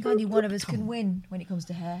to me? I think only one of us can win when it comes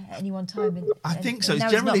to hair at any one time. I think so.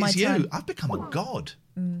 It's you. Time. I've become a god.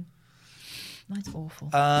 Mine's awful.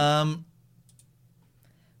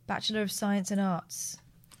 Bachelor of Science and Arts.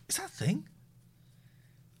 Is that a thing?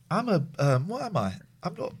 I'm a what am I?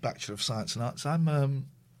 I'm not a Bachelor of Science and Arts. I'm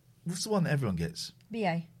what's the one that everyone gets?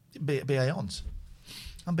 BA. BA Hons.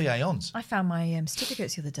 I'm BA Hons. I found my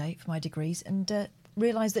certificates the other day for my degrees and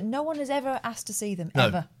realised that no one has ever asked to see them,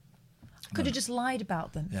 ever. I could have just lied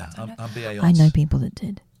about them. Yeah, I'm BA Hons. I know people that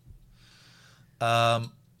did.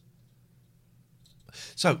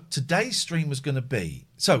 So today's stream was going to be.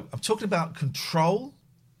 So I'm talking about control.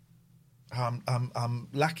 I'm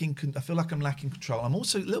lacking. I feel like I'm lacking control. I'm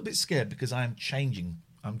also a little bit scared because I am changing.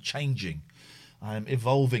 I'm changing. I'm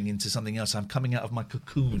evolving into something else. I'm coming out of my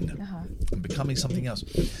cocoon and becoming something else.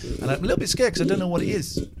 And I'm a little bit scared because I don't know what it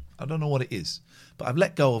is. But I've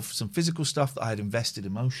let go of some physical stuff that I had invested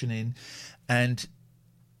emotion in. And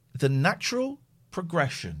the natural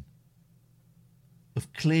progression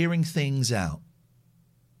of clearing things out.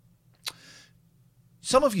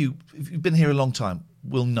 Some of you, if you've been here a long time,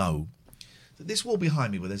 will know that this wall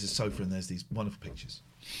behind me, where there's a sofa and there's these wonderful pictures,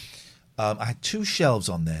 I had 2 shelves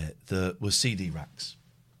on there that were CD racks.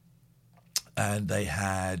 And they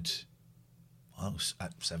had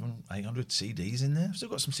 700, 800 CDs in there. I've still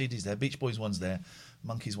got some CDs there. Beach Boys one's there.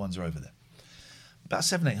 Monkeys ones are over there. About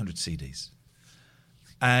 700, 800 CDs.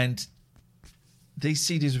 And these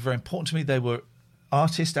CDs were very important to me. They were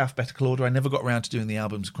artist alphabetical order. I never got around to doing the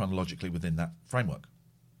albums chronologically within that framework.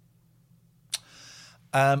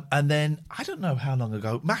 And then, I don't know how long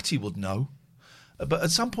ago, Matty would know, but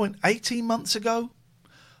at some point, 18 months ago,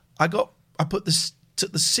 I took the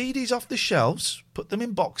CDs off the shelves, put them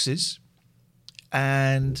in boxes,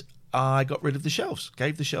 and I got rid of the shelves,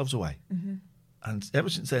 gave the shelves away. Mm-hmm. And ever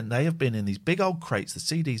since then, they have been in these big old crates. The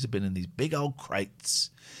CDs have been in these big old crates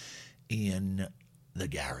in the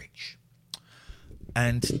garage.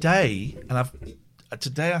 And today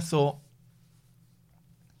I thought,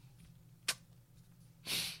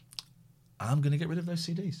 I'm going to get rid of those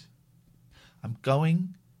CDs. I'm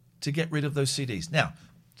going to get rid of those CDs. Now,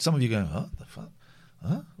 some of you are going, what the fuck?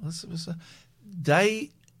 Huh? What's that?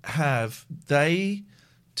 They,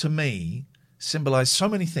 to me, symbolize so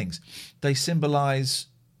many things. They symbolize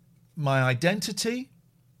my identity.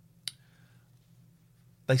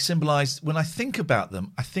 They symbolize, when I think about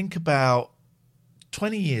them, I think about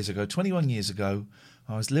 21 years ago,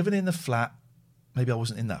 I was living in the flat. Maybe I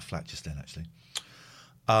wasn't in that flat just then, actually.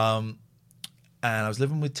 And I was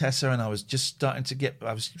living with Tessa, and I was just starting to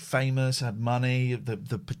I was famous, I had money,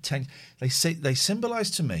 the potential. They symbolize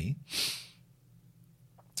to me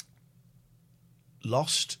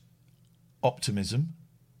lost optimism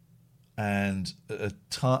and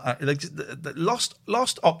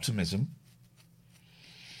lost optimism.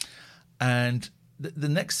 And the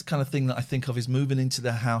next kind of thing that I think of is moving into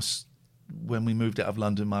the house when we moved out of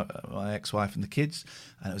London, my ex-wife and the kids,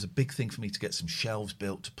 and it was a big thing for me to get some shelves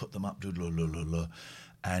built, to put them up, and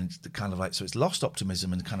the kind of like, so it's lost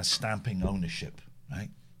optimism and kind of stamping ownership, right?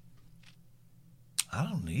 I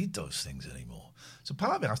don't need those things anymore. So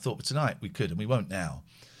part of it, I thought, but tonight we could, and we won't now.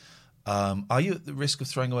 Are you at the risk of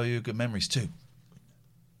throwing away your good memories too?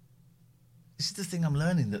 This is the thing I'm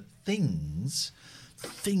learning, that things,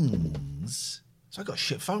 so I got a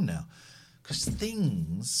shit phone now, because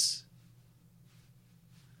things,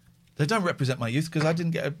 they don't represent my youth, because I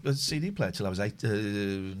didn't get a CD player till I was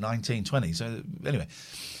 19, 20. So anyway,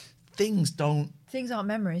 things aren't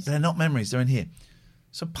memories. They're not memories. They're in here.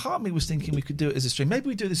 So part of me was thinking we could do it as a stream. Maybe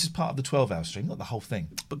we do this as part of the 12-hour stream, not the whole thing,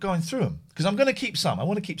 but going through them. Because I'm going to keep some. I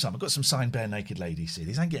want to keep some. I've got some signed Bare Naked Lady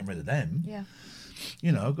CDs. I ain't getting rid of them. Yeah.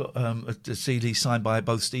 You know, I've got a CD signed by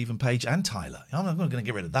both Stephen Page and Tyler. I'm not going to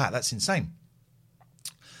get rid of that. That's insane.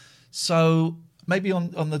 So maybe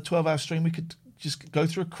on the 12-hour stream we could just go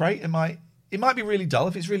through a crate. It might be really dull.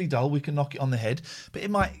 If it's really dull, we can knock it on the head. But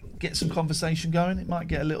it might get some conversation going. It might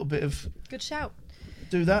get a little bit of... Good shout.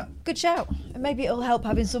 Do that. Good shout. And maybe it'll help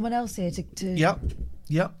having someone else here to... Yep.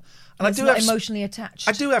 And I do have emotionally attached.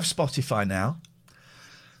 I do have Spotify now.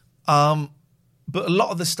 But a lot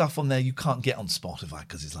of the stuff on there you can't get on Spotify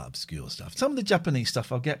because it's like obscure stuff. Some of the Japanese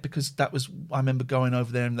stuff I'll get because I remember going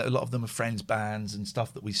over there and a lot of them are friends' bands and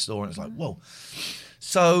stuff that we saw, and it's like, whoa.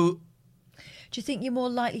 So... Do you think you're more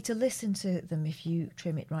likely to listen to them if you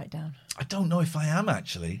trim it right down? I don't know if I am,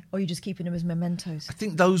 actually. Or you're just keeping them as mementos? I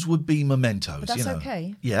think those would be mementos. But that's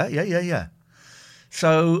okay. Yeah.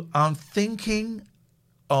 So I'm thinking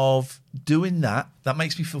of doing that. That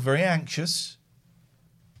makes me feel very anxious.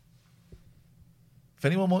 If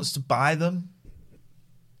anyone wants to buy them,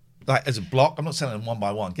 like as a block, I'm not selling them one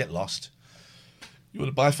by one. Get lost. You want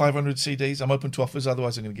to buy 500 CDs? I'm open to offers.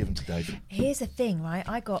 Otherwise, I'm going to give them to Dave. Here's the thing, right?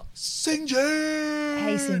 I got... St. John!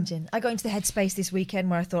 Hey, St. John. I got into the headspace this weekend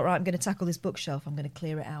where I thought, right, I'm going to tackle this bookshelf. I'm going to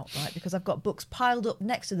clear it out, right? Because I've got books piled up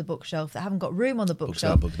next to the bookshelf that haven't got room on the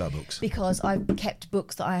bookshelf. Books about books. Because I've kept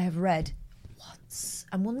books that I have read once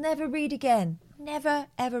and will never read again. Never,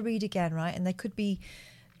 ever read again, right? And they could be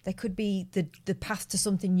the path to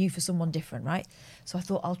something new for someone different, right? So I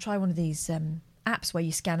thought I'll try one of these apps where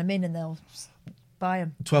you scan them in and they'll... buy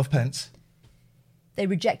them. 12 pence. They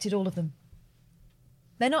rejected all of them.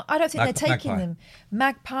 They're not. I don't think they're taking them.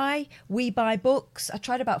 Magpie, We Buy Books. I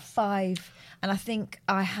tried about 5, and I think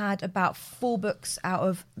I had about 4 books out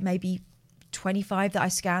of maybe 25 that I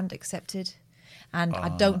scanned accepted. And I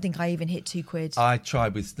don't think I even hit £2. I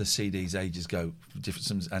tried with the CDs ages ago,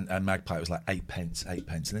 and Magpie, it was like 8 pence. And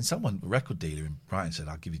then a record dealer in Brighton said,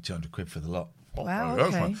 I'll give you £200 for the lot. Wow,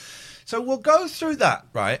 okay. So we'll go through that,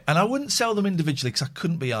 right? And I wouldn't sell them individually because I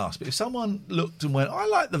couldn't be asked. But if someone looked and went, I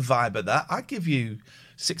like the vibe of that, I'd give you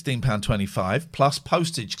 £16.25 plus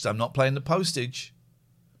postage because I'm not paying the postage.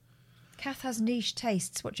 Kath has niche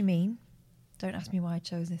tastes. What do you mean? Don't ask me why I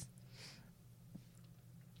chose this.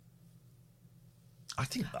 I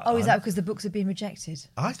think. Is that because the books have been rejected?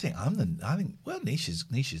 I think niche is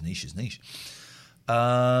niche.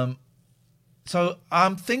 So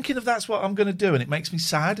I'm thinking if that's what I'm going to do, and it makes me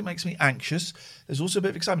sad. It makes me anxious. There's also a bit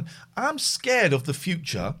of excitement. I'm scared of the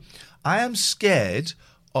future. I am scared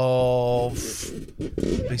of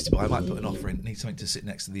Beastie Boy. I might put an offer in. Need something to sit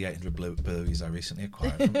next to the 800 Blueies I recently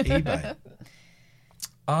acquired from eBay.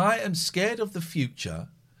 I am scared of the future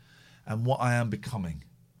and what I am becoming,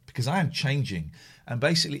 because I am changing. And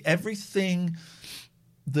basically everything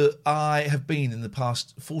that I have been in the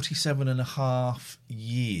past 47 and a half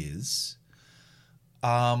years,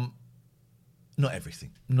 not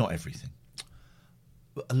everything,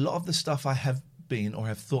 but a lot of the stuff I have been or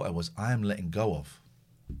have thought I was, I am letting go of.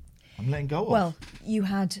 Well, you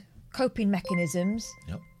had coping mechanisms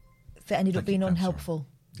that ended up being unhelpful.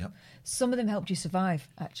 Yep. Some of them helped you survive,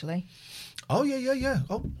 actually. Oh, yeah.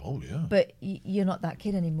 Oh, yeah. But you're not that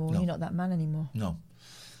kid anymore. No. You're not that man anymore. No.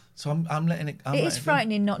 So I'm letting it... It is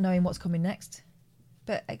frightening not knowing what's coming next.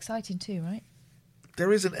 But exciting too, right?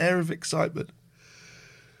 There is an air of excitement.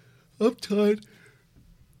 I'm tired.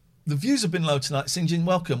 The views have been low tonight. Sinjin,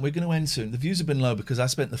 welcome. We're going to end soon. The views have been low because I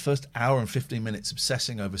spent the first hour and 15 minutes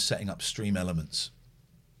obsessing over setting up Stream Elements.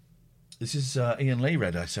 This is Ian Lee,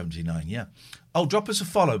 Red Eye 79, yeah. Oh, drop us a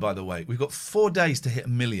follow, by the way. We've got 4 days to hit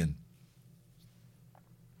 1 million.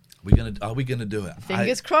 Are we gonna do it?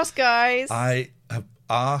 Fingers crossed, guys. I have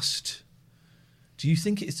asked, do you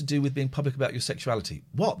think it is to do with being public about your sexuality?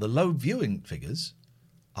 What? The low viewing figures?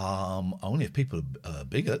 Only if people are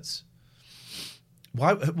bigots.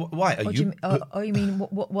 Why? You mean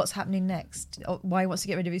what's happening next? Why he wants to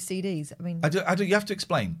get rid of his CDs? I mean, I do. You have to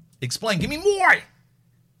explain. Explain. Give me more.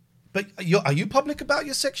 But are you public about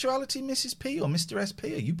your sexuality, Mrs. P or Mr. SP?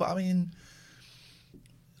 Are you? I mean,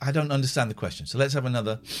 I don't understand the question. So let's have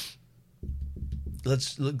another.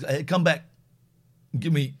 Let's come back.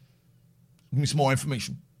 Give me some more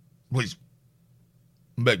information, please.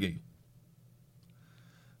 I'm begging you.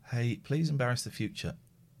 Hey, please embarrass the future.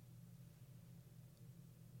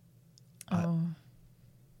 Oh.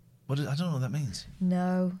 I don't know what that means.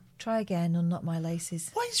 No. Try again. Unknot my laces.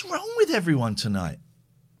 What is wrong with everyone tonight?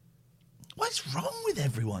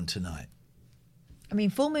 I mean,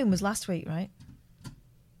 full moon was last week, right?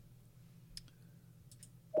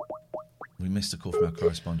 We missed a call from our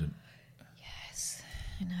correspondent. Yes,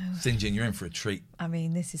 I know. Sinjin, you're in for a treat. I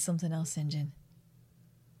mean, this is something else, Sinjin.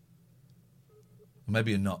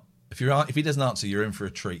 Maybe you're not. If he doesn't answer, you're in for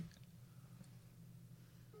a treat.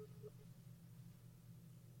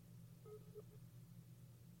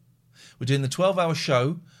 We're doing the 12-hour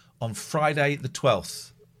show on Friday the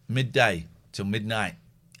 12th, midday till midnight.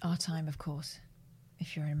 Our time, of course,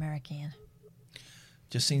 if you're an American.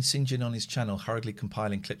 Just seen Sinjin on his channel hurriedly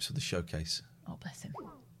compiling clips for the showcase. Oh, bless him.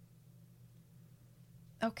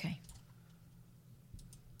 Okay.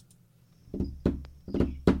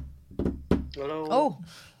 Hello. Oh,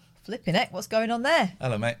 flipping heck, what's going on there?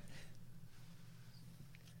 Hello, mate.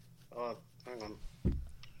 Oh, hang on.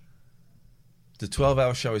 The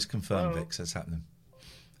 12-hour show is confirmed, Vic, so it's happening.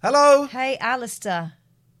 Hello. Hey, Alistair.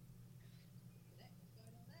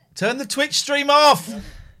 Turn the Twitch stream off. I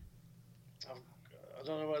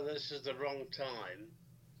don't know whether this is the wrong time,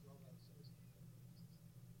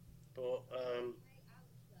 but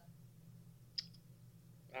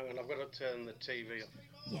hang on, I've got to turn the TV off.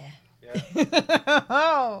 Yeah.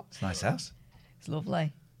 Oh, it's a nice house. It's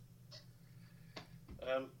lovely.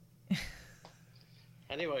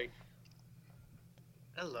 Anyway,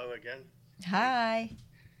 hello again. Hi.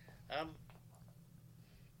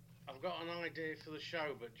 I've got an idea for the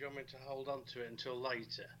show, but do you want me to hold on to it until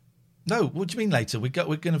later? No, what do you mean later? We're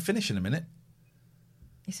going to finish in a minute.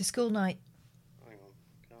 It's a school night. Hang on.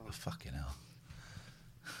 Oh, fucking hell.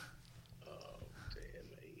 Oh, dear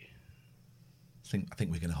me. I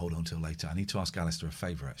think we're going to hold on till later. I need to ask Alistair a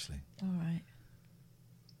favour, actually. All right.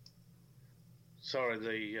 Sorry,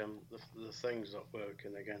 the thing's not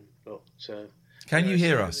working again, but... Can you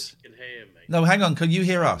hear us? You can hear me. No, hang on. Can you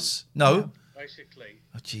hear us? No? Basically...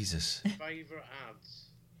 Oh, Jesus. Favourite ads...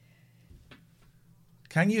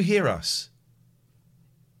 Can you hear us?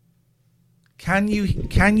 Can you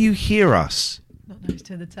hear us? Not nice to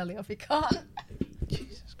turn the telly off. You can't.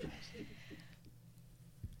 Jesus Christ.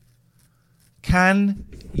 Can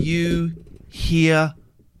you hear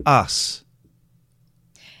us?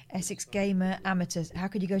 Essex Gamer Amateurs. How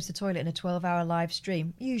could you go to the toilet in a 12-hour live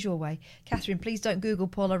stream? Usual way. Catherine, please don't Google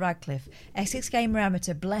Paula Radcliffe. Essex Gamer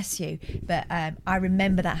Amateur, bless you. But I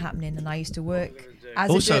remember that happening, and I used to work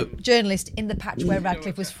as a journalist in the patch where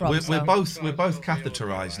Radcliffe was from. We're both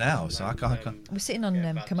catheterised now, so I can't. We're sitting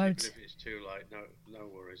on commodes. If it's too late, no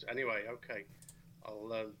worries. Anyway, okay.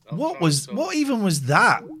 What even was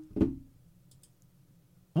that?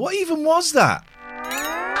 What even was that?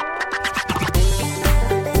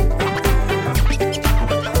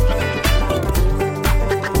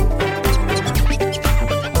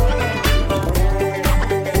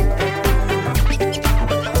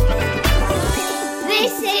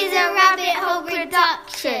 This is a Rabbit Hole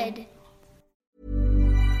production.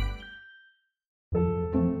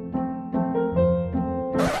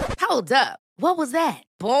 Hold up. What was that?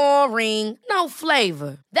 Boring. No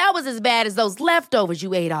flavor. That was as bad as those leftovers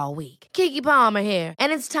you ate all week. Keke Palmer here,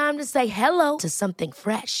 and it's time to say hello to something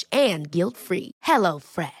fresh and guilt-free. Hello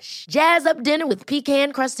Fresh. Jazz up dinner with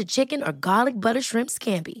pecan-crusted chicken or garlic butter shrimp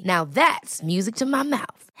scampi. Now that's music to my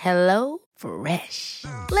mouth. Hello Fresh.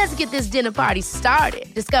 Let's get this dinner party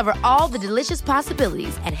started. Discover all the delicious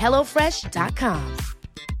possibilities at HelloFresh.com.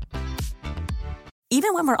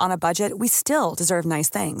 Even when we're on a budget, we still deserve nice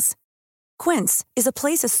things. Quince is a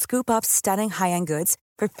place to scoop up stunning high-end goods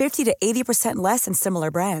for 50 to 80% less than similar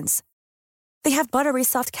brands. They have buttery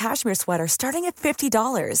soft cashmere sweaters starting at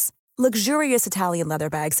 $50, luxurious Italian leather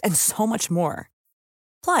bags, and so much more.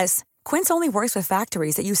 Plus, Quince only works with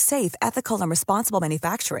factories that use safe, ethical, and responsible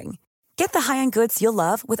manufacturing. Get the high-end goods you'll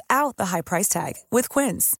love without the high price tag with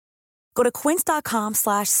Quince. Go to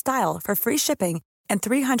quince.com/style for free shipping and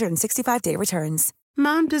 365-day returns.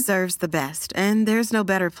 Mom deserves the best, and there's no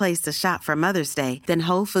better place to shop for Mother's Day than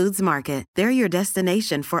Whole Foods Market. They're your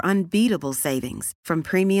destination for unbeatable savings, from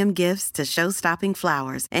premium gifts to show-stopping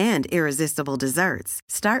flowers and irresistible desserts.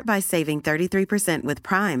 Start by saving 33% with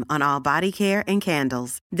Prime on all body care and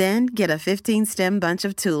candles. Then get a 15-stem bunch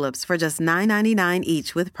of tulips for just $9.99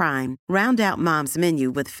 each with Prime. Round out Mom's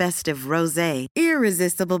menu with festive rosé,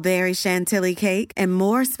 irresistible berry chantilly cake, and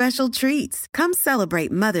more special treats. Come celebrate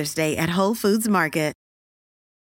Mother's Day at Whole Foods Market.